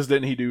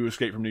didn't he do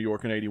Escape from New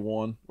York in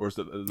 81, or is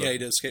it? Yeah, he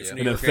did Escape from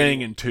New And the York.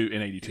 Thing in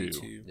 82.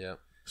 82. yeah.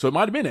 So it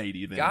might have been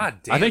 80 then. God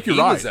damn, I think you're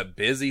he right. was a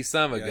busy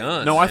son of a Yeah.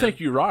 gun. No, I man. think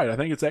you're right. I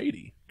think it's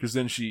 80 because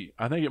then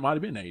I think it might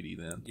have been 80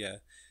 then. Yeah,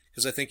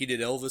 because I think he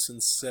did Elvis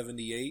in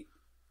 78.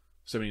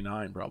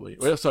 79 probably.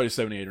 Well, sorry,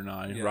 78 or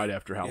 9 Yeah. right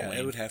after Halloween. Yeah,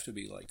 it would have to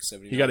be like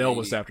 79. He got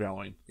Elvis 80. after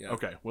Halloween. Yeah.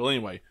 Okay. Well,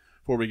 anyway,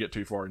 before we get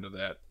too far into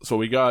that, so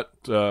we got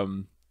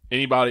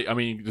anybody. I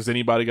mean, does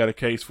anybody got a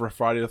case for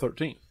Friday the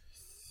 13th?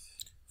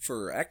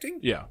 For acting?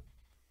 Yeah,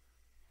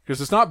 because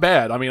it's not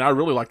bad. I mean, I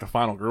really like the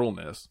final girl in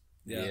this.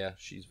 Yeah.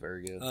 She's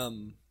very good.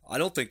 I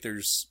don't think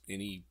there's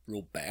any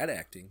real bad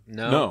acting.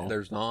 No.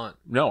 There's not.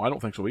 No, I don't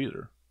think so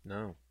either.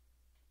 No.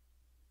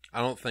 I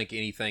don't think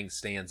anything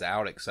stands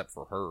out except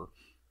for her.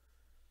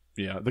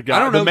 Yeah, the guy, I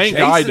don't know. the main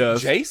Jason, guy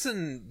does.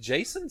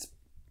 Jason's.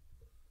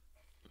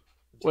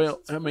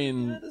 Well, I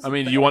mean,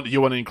 you want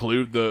to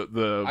include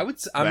the I would.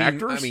 the I mean,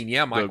 actors?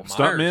 yeah, Michael the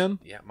Myers. stuntmen?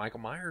 Yeah, Michael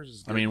Myers.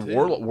 Is I good mean, too.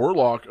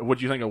 Warlock. What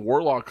do you think of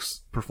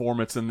Warlock's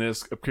performance in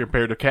this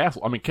compared to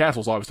Castle? I mean,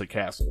 Castle's obviously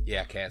Castle.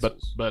 Yeah,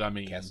 Castle's. But I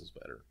mean, Castle's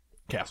better.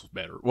 Castle's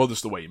better. Well,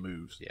 just the way he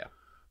moves. Yeah.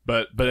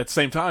 But at the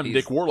same time, He's-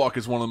 Dick Warlock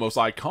is one of the most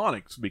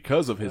iconic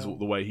because of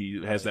the way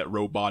he has that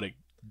robotic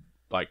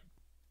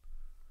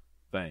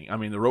thing. I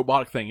mean, the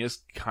robotic thing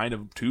is kind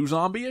of too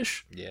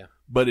zombie-ish, Yeah.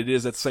 but it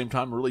is at the same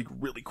time really,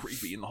 really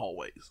creepy in the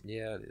hallways.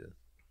 Yeah, it is.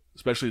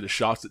 Especially the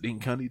shots that Dean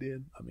Cundy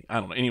did. I mean, I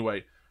don't know.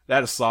 Anyway,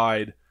 that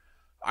aside,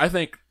 I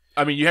think,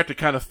 you have to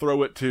kind of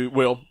throw it to,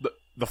 well,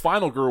 the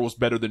final girl was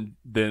better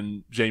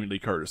than Jamie Lee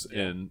Curtis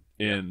in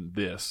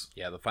this.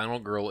 Yeah, the final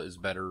girl is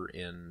better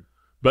in.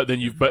 But then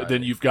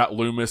you've got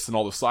Loomis and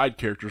all the side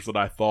characters that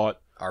I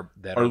thought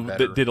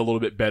that did a little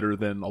bit better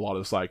than a lot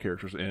of the side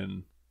characters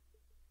in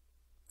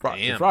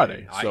Damn,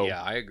 Friday. Man. So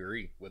I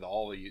agree with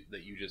all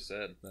that you just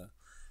said.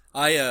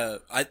 I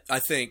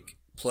think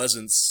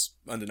Pleasance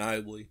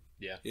undeniably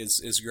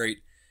is great.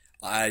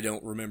 I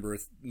don't remember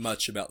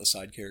much about the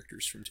side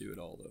characters from 2 at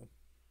all though.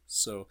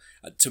 So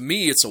to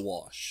me it's a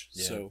wash.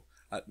 Yeah. So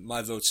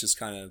my vote's just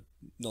kind of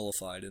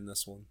nullified in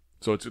this one.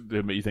 you think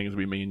it's gonna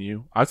be me and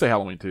you? I'd say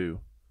Halloween 2.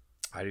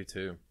 I do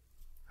too.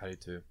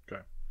 Okay.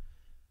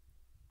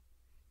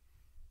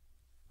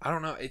 I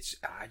don't know.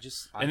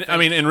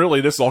 And really,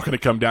 this is all going to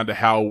come down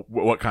to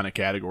what kind of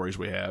categories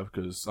we have.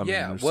 Because I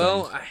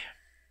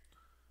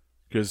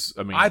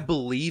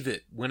believe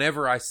it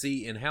whenever I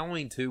see in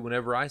Halloween 2.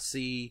 Whenever I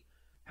see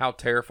how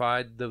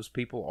terrified those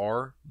people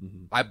are,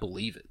 I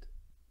believe it.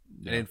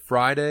 Yeah. And in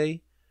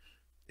Friday,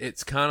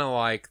 it's kind of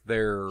like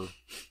they're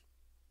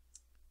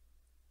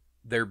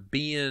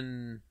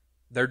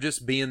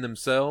just being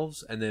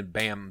themselves, and then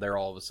bam, they're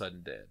all of a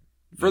sudden dead.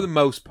 For the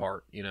most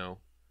part,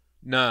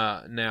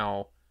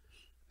 Now,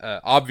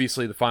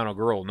 obviously the final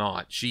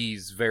girl,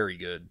 she's very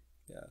good.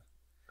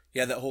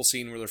 Yeah, that whole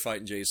scene where they're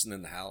fighting Jason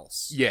in the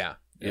house. Yeah.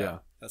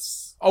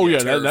 That's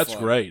that's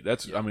great.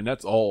 That's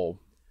all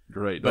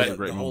great. But That's a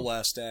great the moment. whole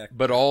last act.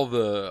 But all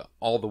the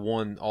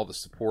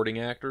supporting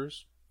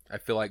actors, I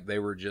feel like they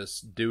were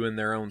just doing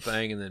their own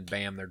thing, and then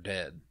bam, they're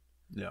dead.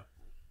 Yeah.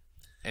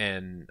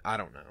 And I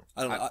don't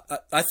know.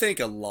 I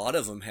think a lot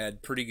of them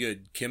had pretty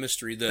good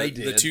chemistry.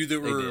 The 2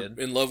 that were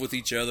in love with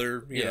each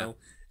other, you know,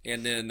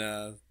 and then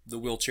the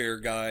wheelchair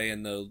guy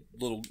and the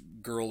little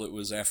girl that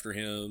was after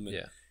him.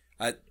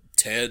 And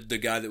Ted, the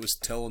guy that was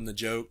telling the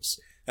jokes.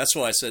 That's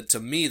why I said,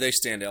 to me, they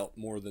stand out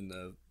more than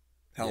the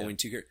Halloween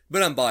 2 character.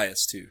 But I'm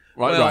biased too.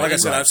 Right, like I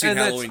said, I've seen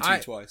Halloween 2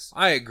 twice.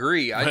 I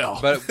agree.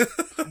 But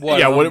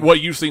what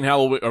you've seen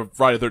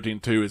Friday the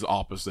 13th 2 is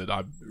opposite.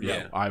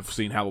 I've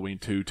seen Halloween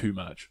 2 too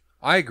much.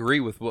 I agree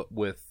with what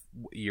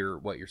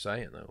you're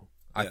saying though.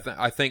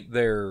 I think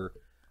I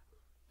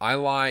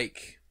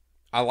like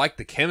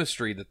the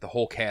chemistry that the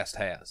whole cast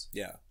has.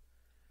 Yeah.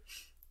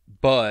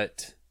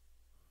 But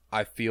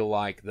I feel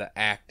like the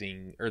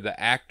acting or the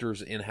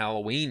actors in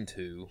Halloween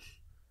 2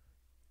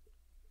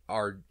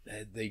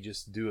 they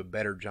just do a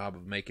better job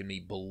of making me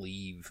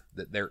believe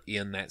that they're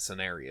in that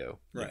scenario.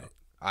 Right.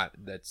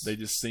 They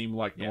just seem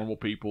like normal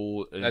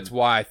people. And that's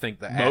why I think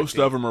most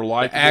of them are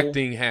likable. The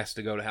acting has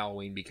to go to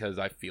Halloween because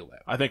I feel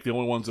that way. I think the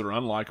only ones that are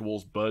unlikable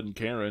is Bud and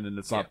Karen, and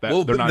it's not that.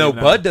 Well,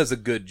 Bud does a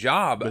good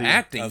job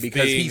acting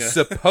because he's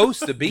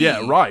supposed to be.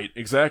 Yeah, right.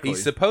 Exactly.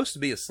 He's supposed to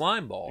be a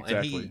slime ball,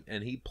 exactly.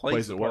 and he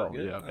plays it well.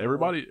 Good. Yeah,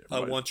 everybody. I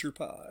want your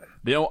pie.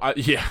 The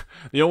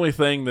only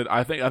thing that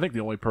I think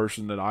the only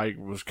person that I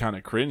was kind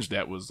of cringed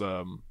at was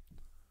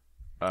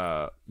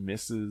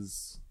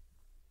Mrs.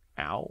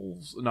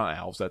 Owls, not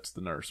Owls. That's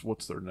the nurse.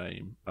 What's their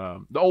name?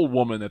 The old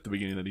woman at the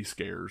beginning that he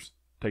scares,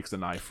 takes the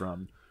knife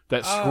from.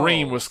 That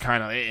scream was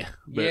kind of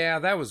yeah,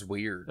 that was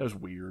weird. That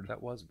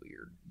was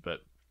weird.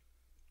 But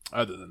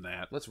other than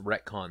that, let's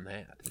retcon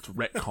that. Let's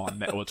retcon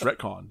that. Well, it's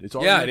retcon. It's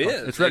all it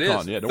is. It's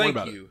retcon. Yeah, don't worry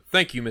about it.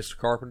 Thank you, Mr.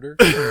 Carpenter.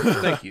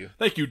 Thank you.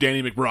 Thank you,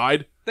 Danny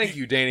McBride. Thank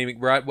you, Danny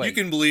McBride. Wait. You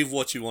can believe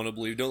what you want to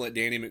believe. Don't let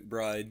Danny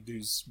McBride,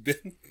 who's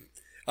been.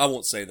 I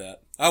won't say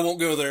that. I won't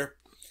go there.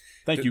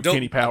 Thank you,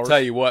 Kenny Powers. I'll tell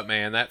you what,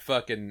 man. That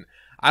fucking.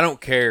 I don't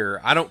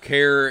care. I don't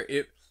care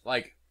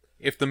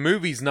if the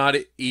movie's not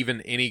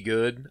even any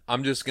good.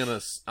 I'm just gonna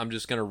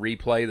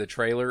replay the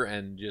trailer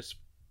and just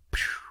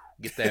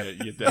get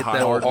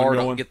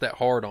that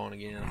hard on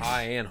again,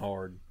 high and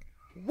hard.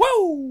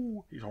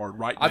 Whoa! He's hard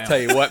right now. I'll tell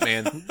you what,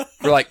 man.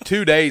 For like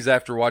 2 days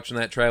after watching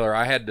that trailer,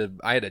 I had to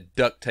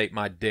duct tape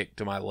my dick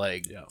to my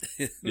leg.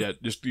 Yeah,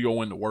 just to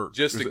go into work.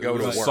 Just to go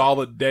to work. A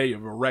solid day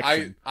of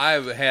erection. He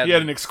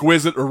had an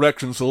exquisite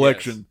erection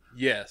selection.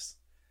 Yes.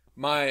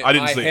 My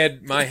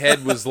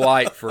head was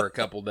light for a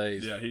couple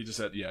days. Yeah, he just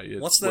had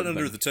What's that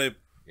under the table?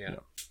 Yeah,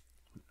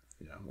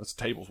 this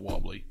table's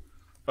wobbly.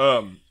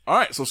 All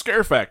right, so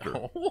scare factor.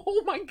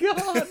 Oh my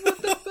god!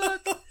 What the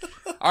fuck?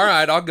 All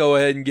right, I'll go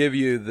ahead and give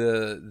you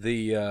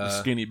the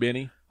skinny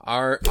Benny.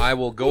 I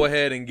will go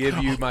ahead and give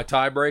you my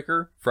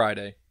tiebreaker.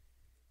 Friday.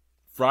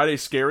 Friday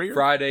scarier?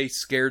 Friday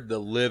scared the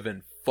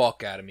living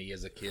fuck out of me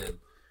as a kid.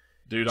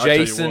 Dude, I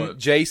tell you what.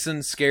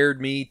 Jason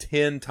scared me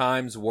 10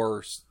 times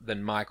worse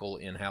than Michael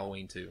in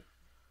Halloween 2.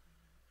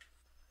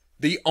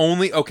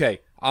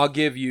 I'll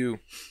give you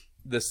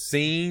the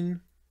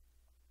scene,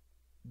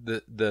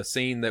 the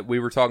scene that we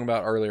were talking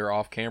about earlier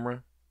off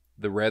camera,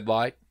 the red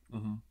light.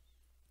 Mm-hmm.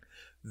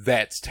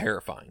 That's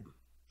terrifying.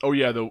 Oh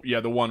yeah,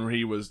 the one where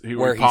he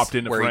popped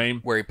into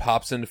frame, where he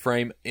pops into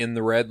frame in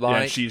the red light.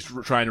 Yeah, and she's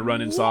trying to run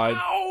inside.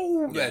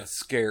 Wow, that's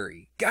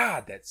scary.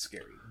 God, that's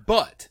scary.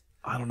 But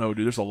I don't know,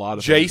 dude. There's a lot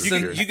of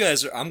Jason. You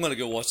guys, I'm going to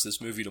go watch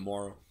this movie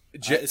tomorrow.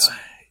 It's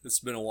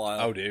been a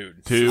while. Oh,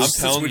 dude.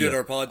 Since we did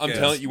our podcast. I'm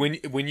telling you,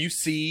 when you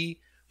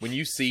see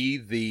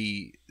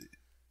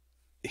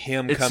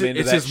him come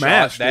into it's that his shot,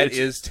 mask. that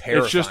is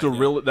terrifying. It's just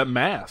that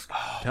mask.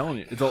 I'm telling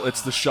you,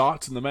 it's the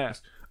shots and the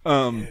mask.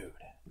 Dude.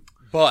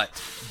 But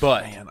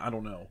man, I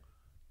don't know.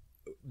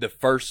 The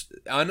first,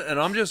 and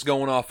I'm just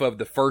going off of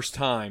the first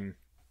time.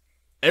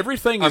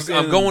 Everything is.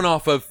 I'm going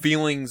off of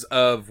feelings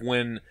of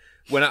when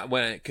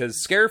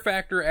because scare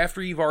factor,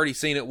 after you've already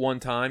seen it one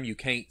time, you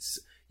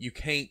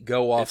can't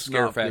go off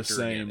scare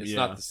factor again. It's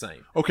not the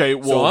same. Okay,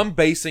 well, so I'm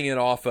basing it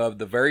off of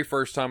the very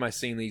first time I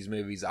seen these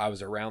movies. I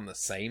was around the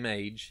same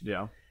age.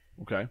 Yeah.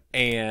 Okay.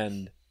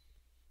 And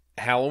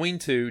Halloween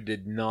 2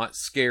 did not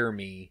scare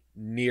me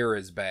near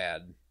as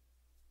bad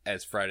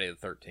as Friday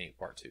the 13th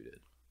Part 2 did.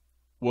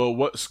 Well,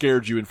 what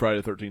scared you in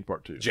Friday the 13th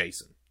Part 2?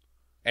 Jason.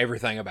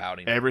 Everything about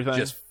him. Everything?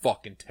 Just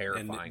fucking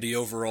terrifying. And the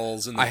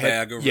overalls and the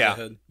bag over the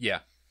head. Yeah.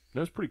 That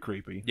was pretty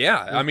creepy. Yeah,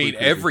 I mean,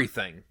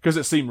 everything. Because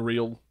it seemed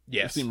real.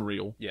 Yes. It seemed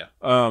real. Yeah.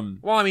 Well,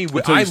 I mean,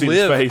 I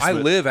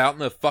live out in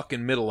the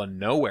fucking middle of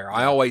nowhere.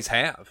 I always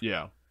have.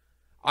 Yeah.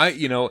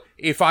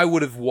 If I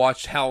would have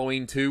watched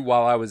Halloween 2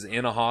 while I was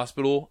in a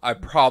hospital, I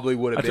probably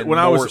would have been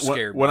more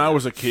scared. When I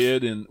was a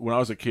kid and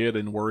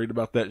and worried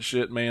about that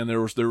shit, man, there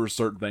were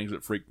certain things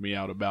that freaked me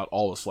out about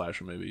all the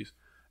slasher movies,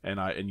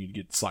 and you'd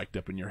get psyched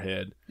up in your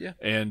head. Yeah.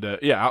 And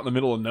out in the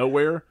middle of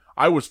nowhere,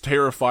 I was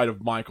terrified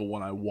of Michael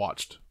when I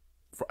watched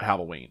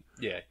Halloween.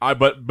 Yeah.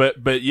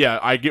 But yeah,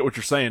 I get what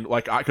you're saying.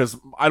 Like, because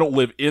I don't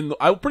live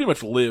I pretty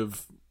much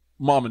live.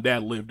 Mom and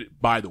Dad lived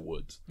by the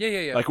woods.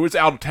 Yeah. Like, it was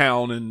out of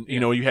town, and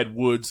you had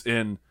woods,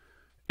 and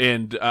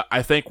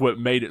I think what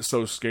made it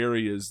so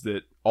scary is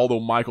that although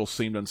Michael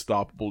seemed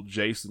unstoppable,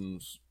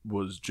 Jason's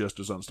was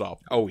just as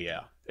unstoppable. Oh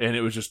yeah, and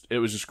it was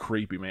just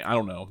creepy, man. I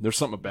don't know. There's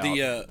something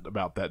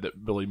about that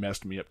really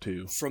messed me up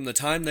too. From the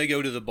time they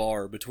go to the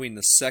bar, between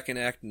the second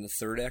act and the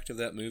third act of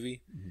that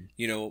movie,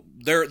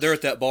 they're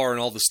at that bar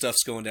and all the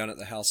stuff's going down at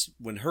the house.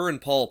 When her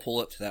and Paul pull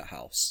up to that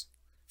house,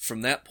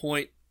 from that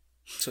point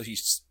till he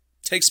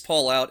takes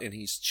Paul out and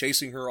he's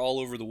chasing her all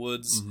over the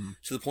woods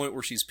to the point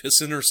where she's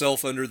pissing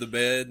herself under the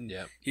bed. And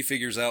he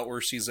figures out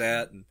where she's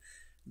at, and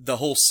the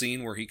whole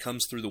scene where he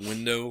comes through the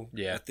window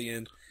at the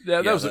end.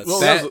 Yeah, that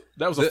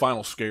was a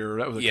final scare.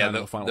 That was kind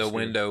of a final scare.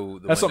 Window.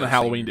 That's something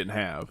Halloween didn't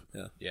have.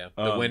 Yeah.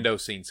 The window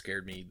scene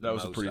scared me. That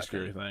was a pretty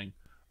scary thing.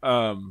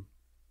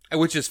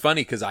 Which is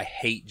funny because I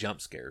hate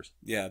jump scares.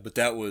 Yeah, but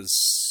that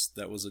was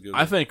a good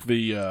one. I think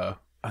the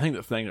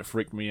thing that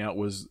freaked me out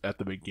was at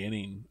the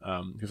beginning,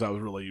 because I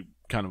was really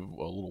kind of a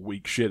little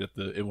weak shit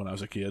when I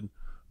was a kid.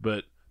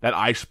 But that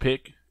ice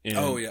pick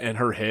in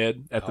her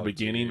head at the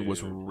beginning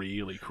was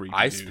really creepy.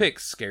 Ice pick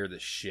scared the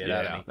shit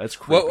out of me. That's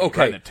creepy. Well, okay.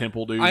 Right in the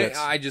temple, dude.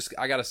 I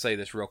gotta say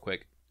this real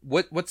quick.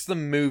 What's the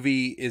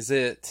movie? Is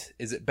it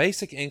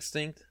Basic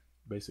Instinct?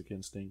 Basic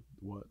Instinct.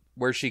 What?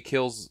 Where she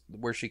kills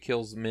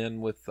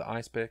men with the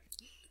ice pick?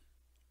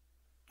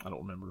 I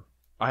don't remember.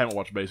 I haven't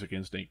watched Basic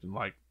Instinct in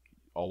like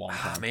a long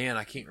time. Man,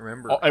 I can't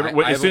remember.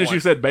 As soon as you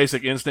said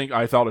Basic Instinct,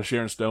 I thought of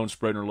Sharon Stone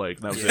spreading her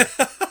legs, and that was it.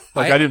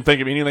 I didn't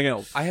think of anything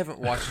else. I haven't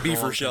watched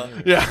Beaver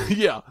Shot.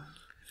 Yeah.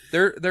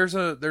 There's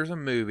a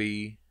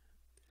movie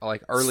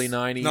like early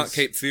 90s. Not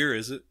Cape Fear,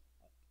 is it?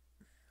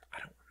 I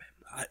don't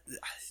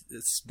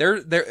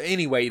remember.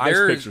 Anyway.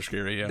 Ice picks are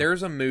scary. Yeah.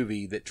 There's a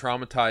movie that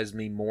traumatized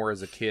me more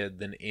as a kid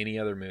than any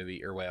other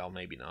movie, or well,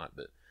 maybe not,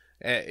 but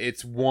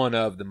it's one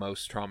of the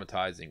most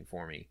traumatizing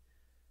for me,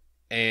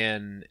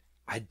 and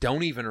I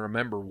don't even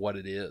remember what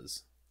it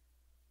is,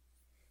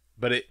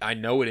 but I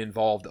know it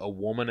involved a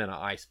woman and an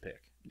ice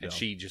pick, and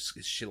she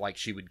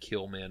would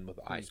kill men with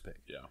an ice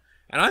pick. Yeah,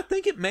 and I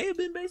think it may have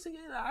been Basic.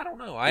 I don't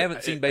know. I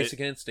haven't seen Basic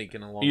Instinct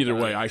in a long time. Either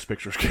way, ice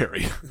picks are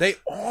scary. They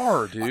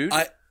are, dude.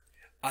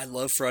 I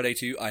love Friday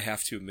 2. I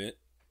have to admit,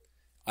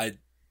 I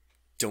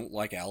don't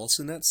like Alice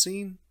in that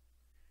scene,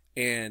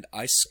 and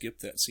I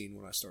skipped that scene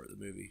when I started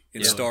the movie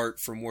and start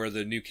from where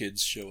the new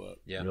kids show up.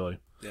 Yeah, really.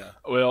 Yeah.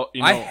 Well,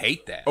 I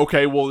hate that.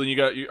 Okay, well then you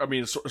got. I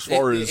mean, as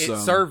far as it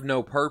served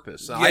no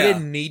purpose. I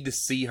didn't need to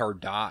see her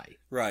die.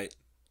 Right.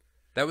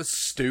 That was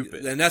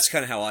stupid. And that's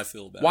kind of how I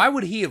feel about it. Why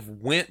would he have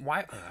went?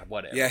 Why?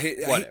 Whatever. Yeah,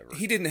 whatever.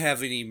 He didn't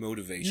have any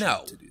motivation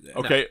to do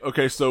that.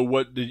 Okay. So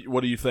what do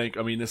you think?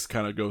 I mean, this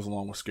kind of goes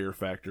along with scare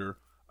factor.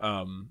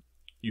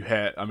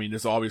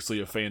 It's obviously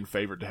a fan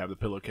favorite to have the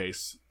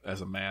pillowcase as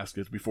a mask.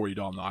 It's before you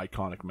don the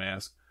iconic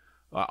mask,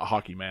 a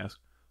hockey mask.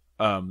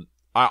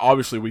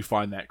 Obviously we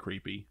find that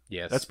creepy.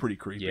 Yes, that's pretty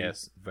creepy.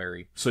 Yes,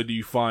 very. So do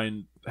you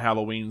find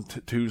Halloween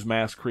 2's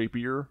mask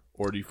creepier,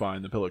 or do you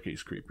find the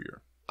pillowcase creepier?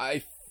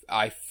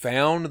 I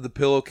found the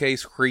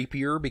pillowcase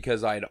creepier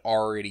because I'd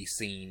already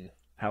seen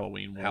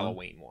Halloween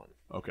 1.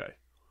 Okay.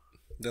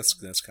 That's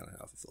kind of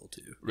how I feel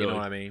too. Really? You know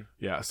what I mean?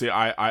 Yeah. See,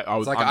 I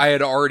was I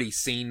had already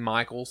seen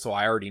Michael, so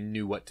I already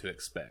knew what to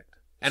expect,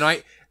 and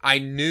I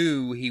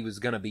knew he was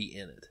going to be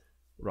in it.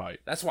 Right.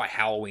 That's why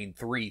Halloween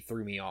 3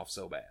 threw me off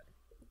so bad.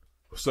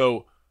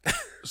 So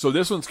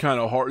this one's kind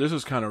of hard. This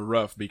is kind of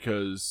rough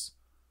because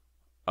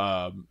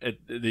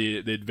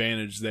the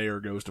advantage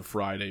there goes to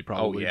Friday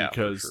probably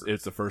because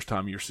it's the first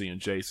time you're seeing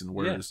Jason,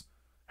 whereas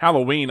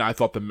Halloween, I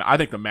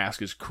think the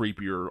mask is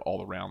creepier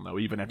all around though,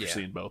 even after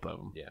seeing both of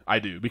them. Yeah. I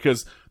do,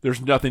 because there's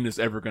nothing that's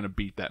ever going to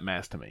beat that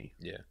mask to me.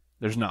 Yeah.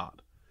 There's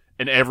not.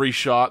 And every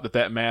shot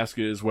that mask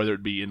is, whether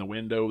it be in the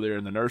window there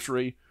in the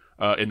nursery,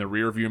 in the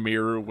rear view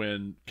mirror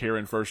when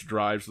Karen first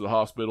drives to the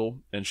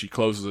hospital and she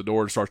closes the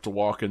door and starts to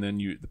walk, and then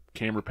the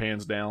camera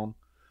pans down,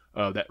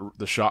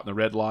 the shot in the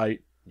red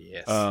light.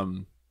 Yes.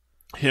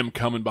 Him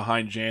coming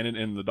behind Janet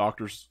in the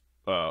doctor's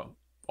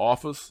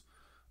office.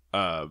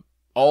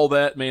 All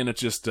that, man, it's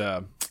just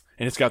and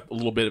it's got a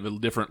little bit of a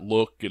different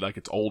look, like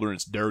it's older and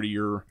it's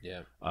dirtier.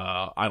 Yeah.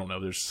 I don't know,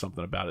 there's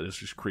something about it that's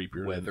just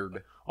creepier.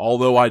 Weathered.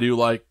 Although I do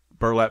like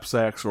burlap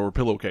sacks or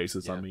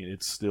pillowcases, I mean,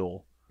 it's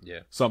still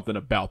something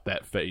about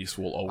that face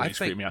will always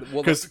creep me out.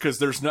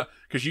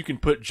 Because you can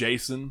put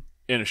Jason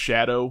in a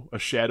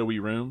shadowy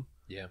room,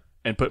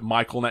 and put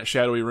Michael in that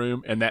shadowy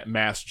room, and that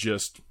mask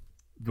just,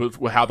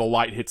 with how the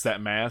light hits that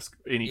mask,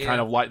 any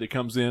kind of light that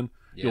comes in,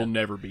 you'll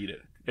never beat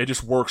it. It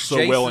just works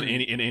so well in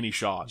any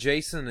shot.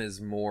 Jason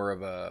is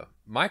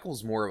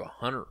Michael's more of a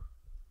hunter.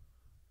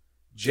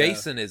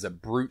 Jason is a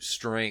brute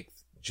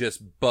strength,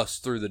 just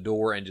bust through the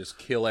door and just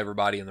kill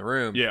everybody in the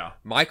room. Yeah.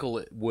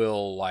 Michael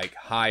will like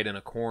hide in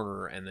a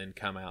corner and then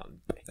come out and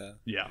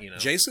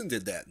Jason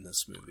did that in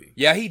this movie.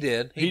 Yeah, he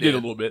did. He did a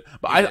little bit.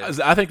 But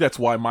I think that's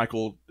why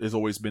Michael has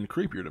always been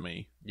creepier to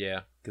me.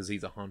 Yeah, because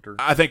he's a hunter.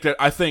 I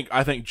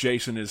think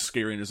Jason is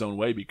scary in his own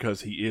way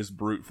because he is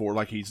brute force.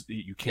 Like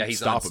you can't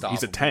stop him.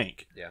 He's a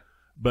tank. Yeah.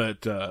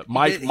 But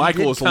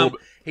Michael is a little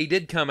bit. He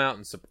did come out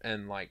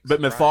and like. But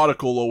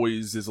methodical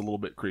always is a little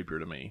bit creepier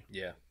to me.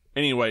 Yeah.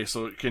 Anyway,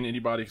 so can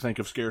anybody think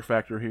of scare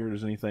factor here?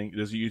 Does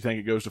you think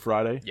it goes to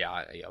Friday? Yeah.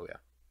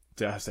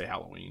 I say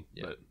Halloween,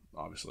 but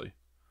obviously.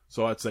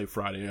 So I'd say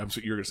Friday. You're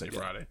going to say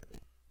Friday.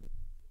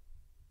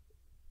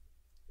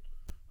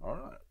 All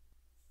right.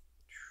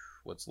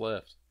 What's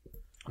left?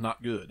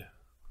 Not good.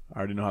 I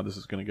already know how this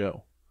is going to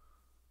go.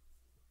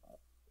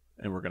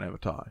 And we're going to have a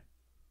tie.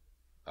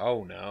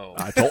 Oh, no.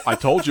 I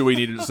told you we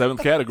needed a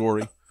seventh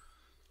category.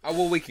 Oh,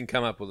 well, we can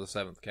come up with a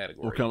seventh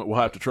category. We'll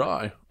have to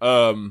try.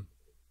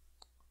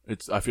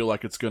 I feel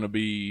like it's going to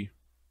be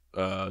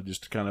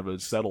just kind of a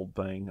settled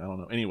thing. I don't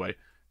know. Anyway,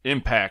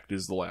 Impact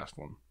is the last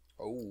one.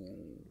 Oh,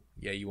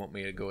 yeah. You want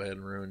me to go ahead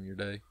and ruin your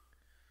day?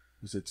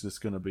 Because it's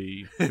just going to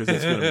be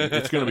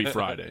it's going to be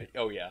Friday.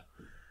 Oh yeah,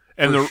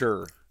 and for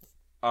sure.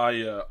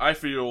 I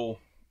feel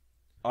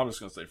I'm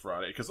just going to say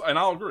Friday and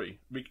I'll agree.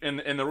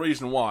 And the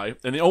reason why,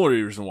 and the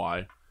only reason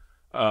why,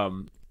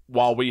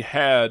 while we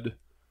had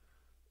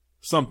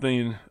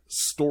something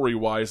story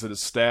wise that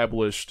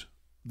established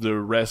the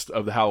rest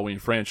of the Halloween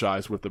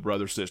franchise with the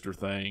brother sister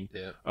thing.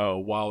 Yeah.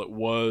 While it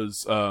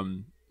was,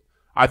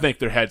 I think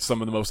there had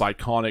some of the most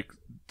iconic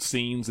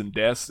scenes and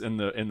deaths in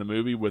the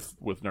movie with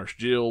Nurse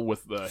Jill,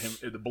 with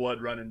the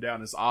blood running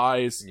down his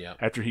eyes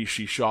after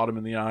she shot him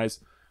in the eyes.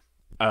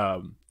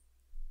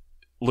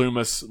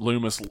 Loomis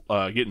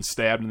getting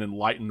stabbed and then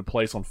lighting the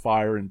place on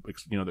fire, and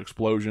the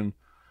explosion.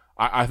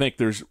 I think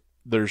there's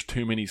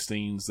too many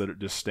scenes that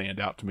just stand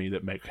out to me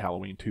that make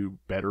Halloween 2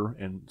 better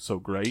and so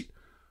great.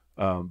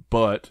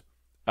 But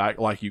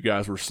like you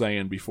guys were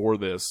saying before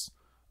this,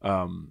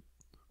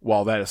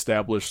 while that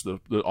established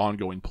the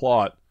ongoing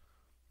plot,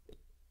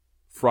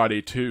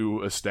 Friday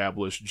 2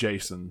 established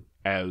Jason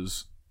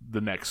as the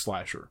next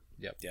slasher.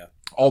 Yep. Yeah.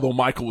 Although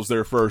Michael was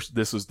there first,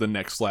 this is the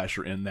next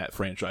slasher in that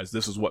franchise.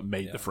 This is what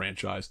made the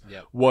franchise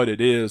what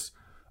it is,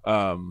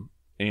 and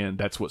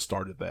that's what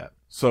started that.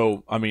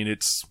 So, I mean,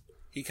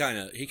 he kind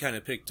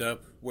of picked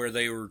up where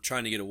they were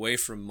trying to get away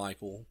from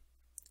Michael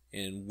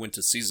and went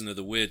to Season of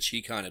the Witch.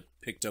 He kind of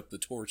picked up the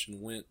torch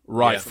and went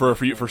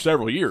for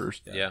several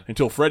years,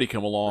 until Freddy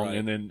come along,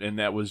 Right. and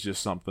that was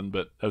just something,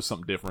 but that was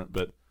something different.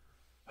 But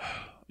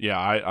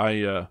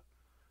yeah,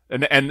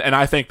 and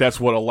I think that's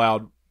what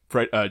allowed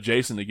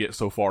Jason to get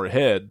so far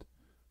ahead,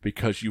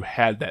 because you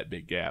had that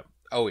big gap.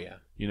 Oh yeah,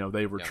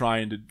 they were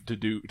trying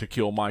to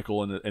kill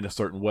Michael in a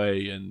certain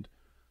way, and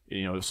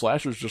the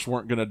slashers just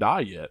weren't going to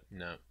die yet.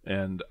 No,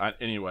 and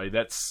anyway,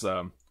 that's.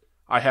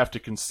 I have to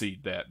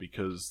concede that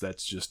because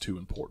that's just too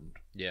important.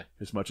 Yeah.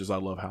 As much as I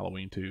love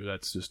Halloween 2,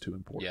 that's just too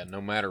important. Yeah,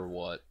 no matter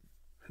what.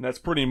 And that's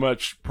pretty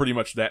much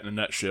that in a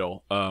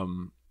nutshell. I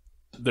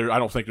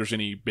don't think there's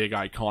any big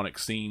iconic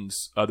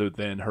scenes other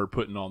than her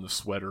putting on the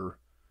sweater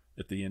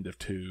at the end of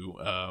 2,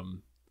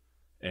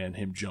 and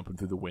him jumping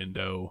through the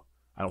window.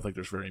 I don't think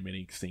there's very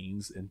many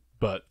scenes,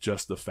 but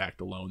just the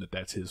fact alone that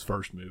that's his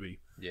first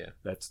movie. Yeah.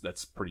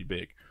 That's pretty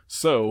big.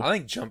 So I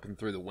think jumping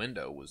through the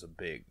window was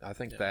I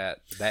think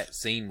that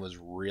scene was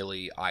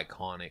really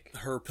iconic.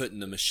 Her putting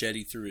the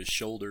machete through his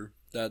shoulder.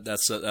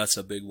 That's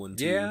a big one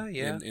too.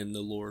 Yeah. In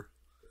the lore.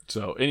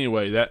 So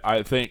anyway, that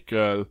I think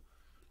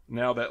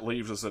now that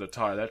leaves us at a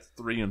tie. That's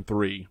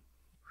 3-3.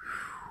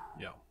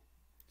 Yeah.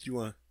 You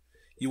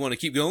want to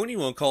keep going? You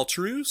want to call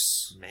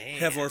truce? Man.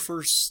 Have our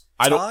first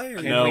tie?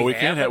 We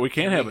can't have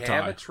a tie.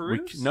 Have a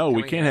truce?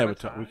 We can't have a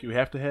tie. We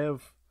have to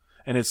have,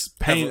 and it's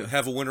pain.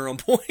 Have a winner on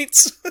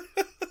points.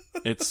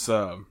 It's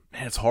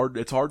hard.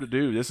 It's hard to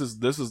do. This is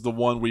the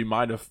one we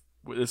might have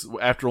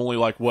after only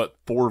like what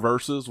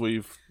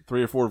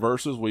 3 or 4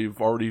 verses,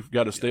 we've already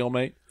got a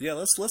stalemate. Yeah,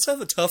 let's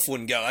have a tough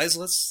one, guys.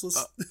 Let's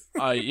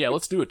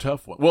let's do a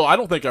tough one. Well, I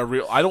don't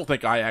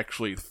think I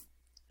actually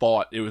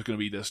thought it was going to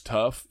be this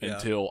tough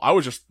until I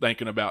was just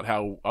thinking about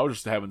how I was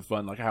just having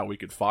fun, like how we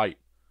could fight.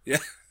 Yeah.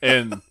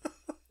 And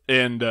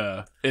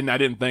I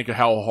didn't think of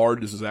how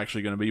hard this is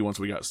actually going to be once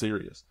we got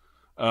serious.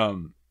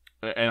 And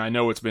I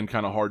know it's been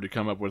kind of hard to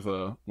come up with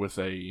a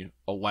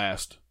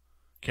last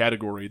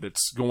category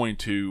that's going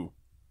to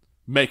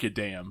make a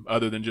damn,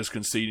 other than just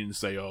conceding to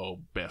say, oh,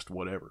 best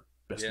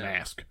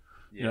mask.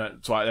 Yeah.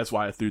 So that's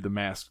why I threw the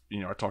mask.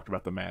 I talked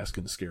about the mask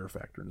and the scare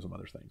factor and some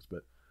other things.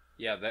 But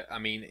yeah,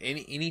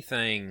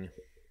 anything.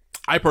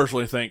 I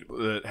personally think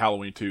that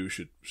Halloween 2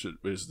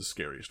 is the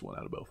scariest one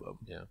out of both of them.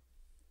 Yeah.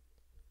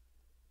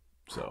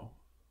 So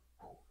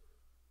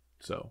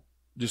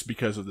just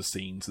because of the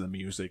scenes, the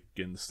music,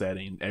 and the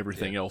setting,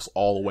 everything else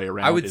all the way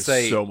around is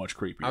so much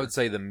creepier. I would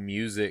say the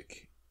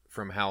music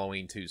from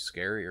Halloween 2 is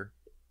scarier.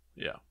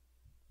 Yeah.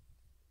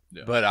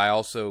 But I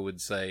also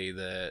would say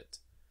that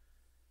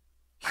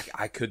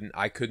I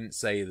couldn't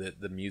say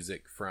that the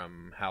music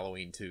from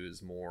Halloween 2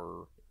 is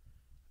more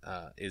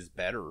is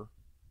better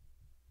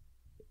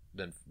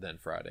than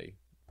Friday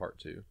Part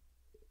 2.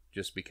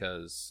 Just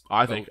because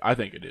I think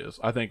it is.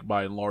 I think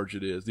by and large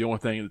it is. The only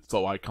thing that's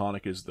so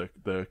iconic is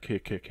the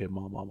kick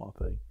mama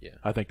thing. Yeah.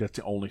 I think that's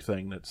the only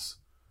thing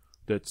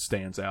that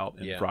stands out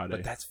in Friday.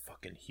 But that's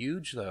fucking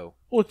huge though.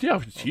 Well, yeah,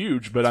 it's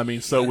huge, but I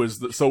mean so is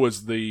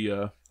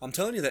the I'm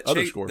telling you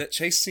that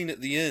chase scene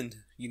at the end,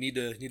 you need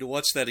to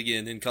watch that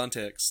again in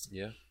context.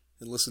 Yeah.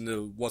 And listen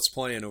to what's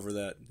playing over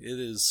that. It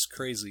is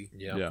crazy.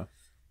 Yeah. Yeah.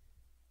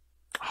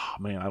 Oh,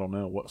 man, I don't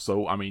know what.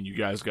 So I mean, you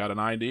guys got an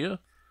idea?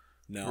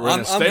 No, we're in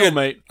a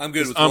stalemate. I'm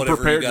good with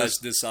whatever you guys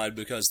decide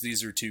because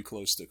these are too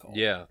close to call.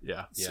 Yeah.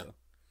 So.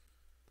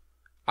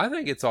 I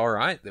think it's all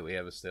right that we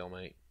have a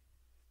stalemate.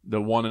 The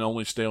one and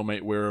only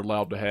stalemate we're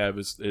allowed to have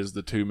is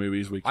the 2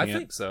 movies we can't. I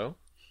think so.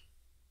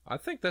 I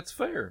think that's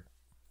fair.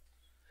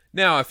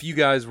 Now, if you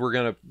guys were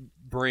gonna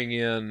bring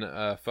in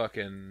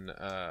fucking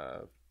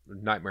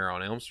Nightmare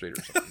on Elm Street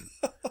or something,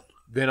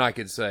 then I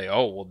could say,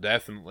 oh well,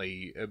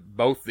 definitely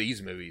both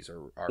these movies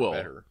are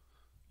better.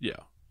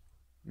 Yeah,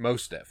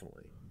 most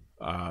definitely.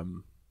 Yeah,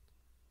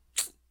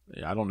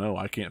 I don't know.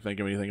 I can't think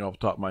of anything off the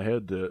top of my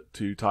head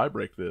to tie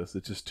break this.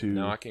 It's just too.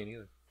 No, I can't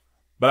either.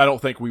 But I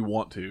don't think we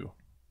want to.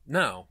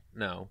 No.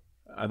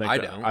 I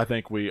don't. I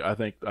think we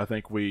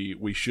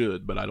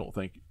should, but I don't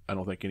think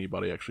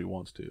anybody actually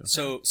wants to.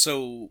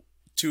 So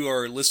to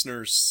our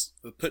listeners,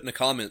 put in the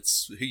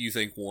comments who you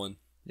think won.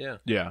 Yeah.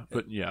 Yeah,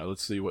 but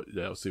let's see what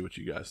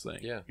you guys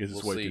think. Yeah, because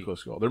it's way too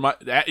close to call. There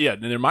might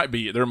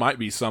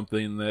be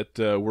something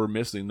that we're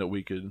missing that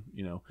we could,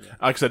 like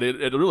I said,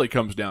 it really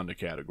comes down to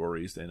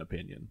categories and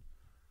opinion.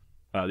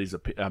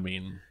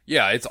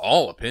 It's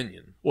all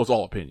opinion. Well, it's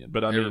all opinion,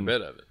 but every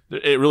bit of it.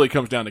 It really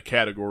comes down to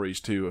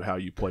categories too of how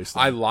you place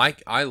them. I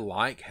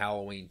like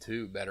Halloween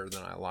 2 better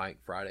than I like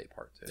Friday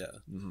Part 2. Yeah,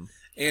 mm-hmm.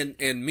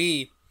 and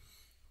me.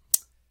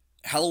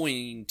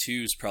 Halloween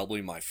 2 is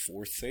probably my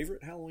 4th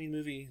favorite Halloween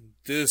movie.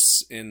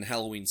 This and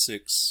Halloween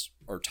 6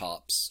 are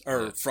tops.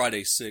 Or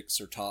Friday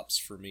 6 are tops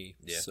for me.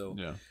 Yeah. So,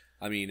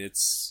 I mean,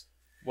 it's...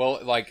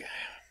 Well, like,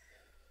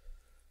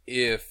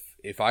 if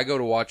I go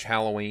to watch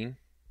Halloween,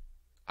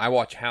 I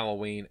watch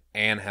Halloween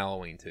and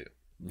Halloween 2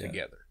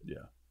 together.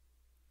 Yeah.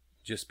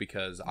 Just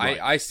because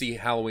I see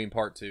Halloween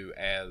Part 2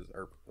 as...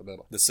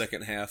 the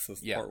second half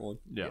of Part 1.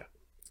 Yeah.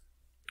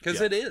 Because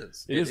it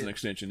is. It is an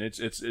extension. It's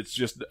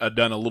just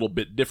done a little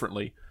bit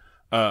differently.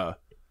 But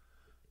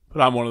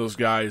I'm one of those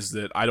guys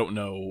that I don't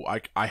know.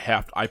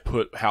 I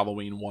put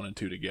Halloween 1 and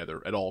 2 together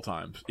at all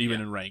times,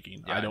 even in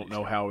ranking. I don't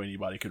know how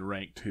anybody could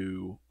rank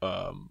 2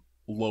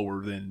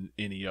 lower than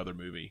any other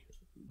movie.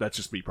 That's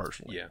just me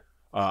personally. Yeah.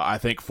 I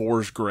think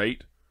 4 is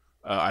great.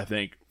 I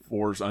think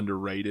 4 is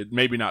underrated.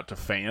 Maybe not to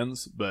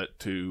fans, but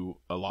to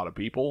a lot of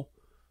people.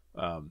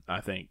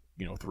 I think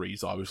 3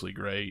 is obviously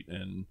great,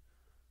 and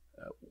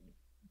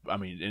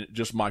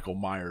just Michael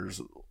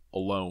Myers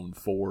alone,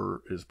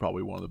 4 is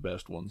probably one of the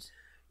best ones.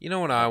 You know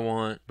what I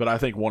want? But I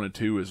think 1 and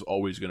 2 is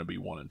always going to be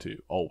 1 and 2.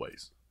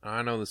 Always.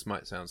 I know this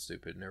might sound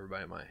stupid and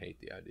everybody might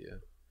hate the idea.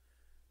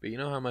 But you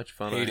know how much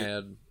fun I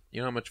had?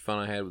 You know how much fun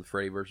I had with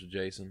Freddy vs.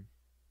 Jason?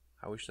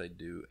 I wish they'd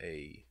do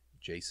a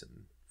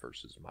Jason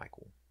versus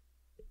Michael.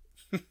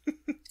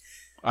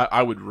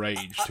 I would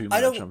rage too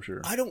much, I'm sure.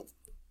 I don't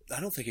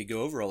think it'd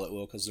go over all that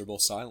well because they're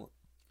both silent.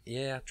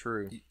 Yeah,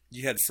 true.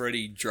 You had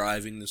Freddy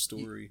driving the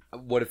story.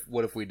 What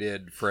if we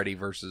did Freddy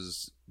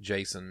versus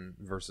Jason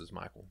versus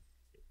Michael?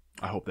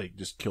 I hope they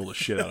just kill the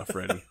shit out of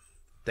Freddy.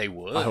 They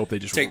would. I hope they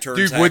just take turns.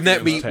 Dude,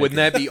 wouldn't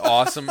that be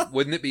awesome?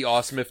 Wouldn't it be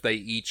awesome if they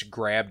each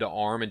grabbed an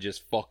arm and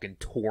just fucking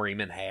tore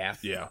him in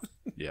half? Yeah.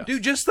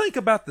 Dude, just think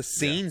about the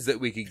scenes that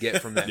we could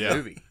get from that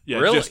movie. Yeah,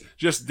 really?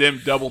 Just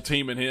them double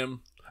teaming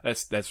him.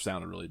 That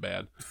sounded really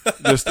bad.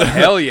 Just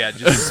hell yeah,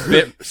 just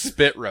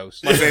spit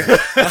roast.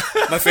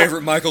 My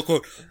favorite Michael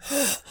quote.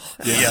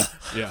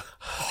 Yeah.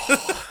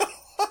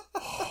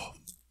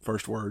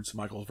 First words,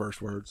 Michael's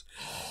first words.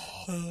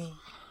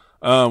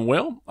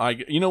 Well,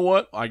 you know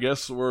what? I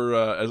guess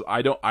we're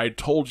I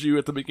told you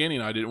at the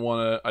beginning I didn't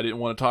want a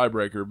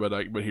tiebreaker,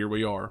 but here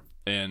we are,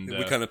 and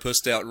we kind of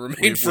pussed out and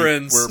remained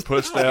friends. We're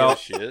pushed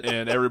out,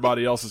 and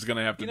everybody else is going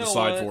to have to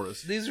decide for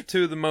us. These are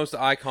two of the most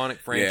iconic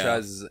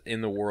franchises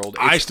in the world.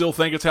 I still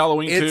think it's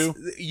Halloween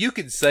 2. You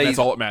could say that's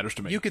all that matters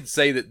to me. You could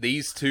say that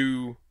these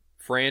two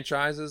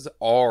franchises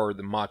are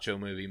the macho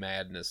movie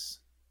madness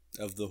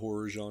of the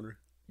horror genre.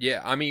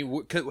 Yeah, I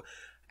mean,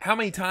 how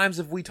many times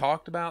have we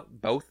talked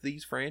about both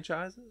these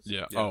franchises?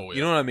 Yeah. Oh, yeah.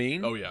 You know what I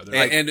mean? Oh, yeah.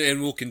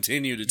 And we'll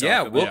continue to talk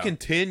about it. We'll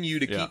continue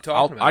to keep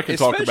talking about it. I can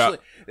talk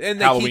about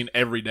Halloween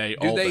every day,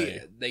 all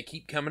day. They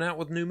keep coming out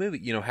with new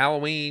movies. You know,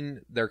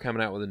 Halloween, they're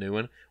coming out with a new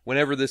one.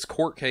 Whenever this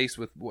court case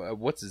with,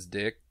 what's his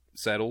dick,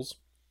 settles,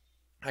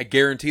 I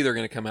guarantee they're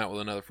going to come out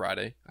with another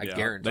Friday. I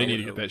guarantee. They need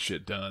to get that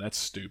shit done. That's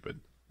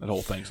stupid. That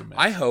whole thing's a mess.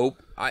 I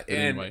hope.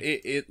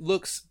 It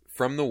looks,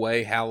 from the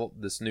way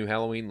this new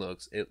Halloween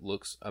looks, it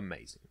looks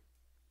amazing.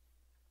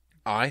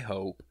 I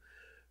hope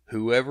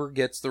whoever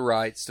gets the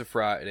rights to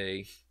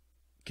Friday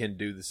can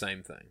do the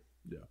same thing.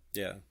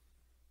 Yeah.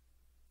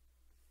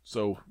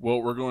 So,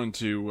 well, we're going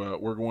to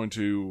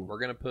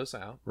puss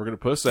out. We're going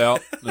to puss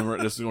out. And we're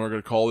going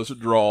to call this a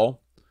draw.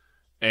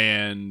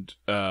 And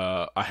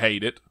I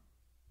hate it,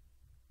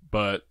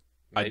 but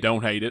I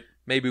don't hate it.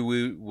 Maybe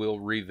we'll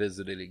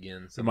revisit it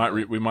again.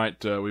 We might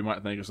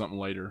think of something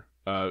later.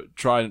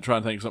 Try and think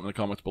of something in the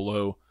comments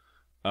below.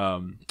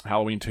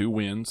 Halloween 2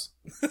 wins.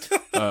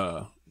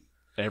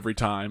 Every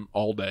time,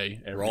 all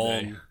day,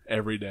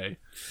 every day.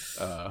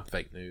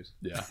 Fake news.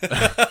 Yeah.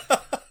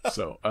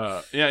 So,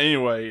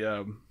 anyway,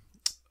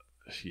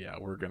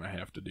 we're going to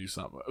have to do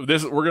something.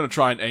 We're going to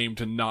try and aim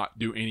to not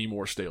do any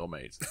more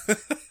stalemates.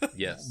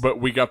 Yes.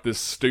 But we got this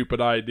stupid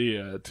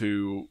idea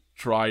to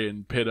try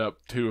and pit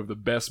up two of the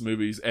best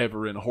movies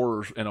ever in a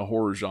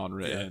horror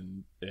genre.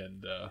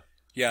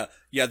 Yeah.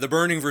 Yeah, The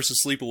Burning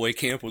versus Sleepaway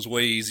Camp was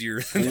way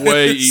easier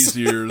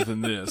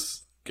than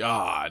this.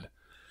 God.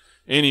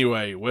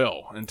 Anyway,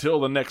 well,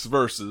 until the next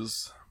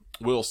verses,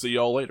 we'll see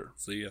y'all later.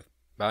 See ya.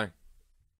 Bye.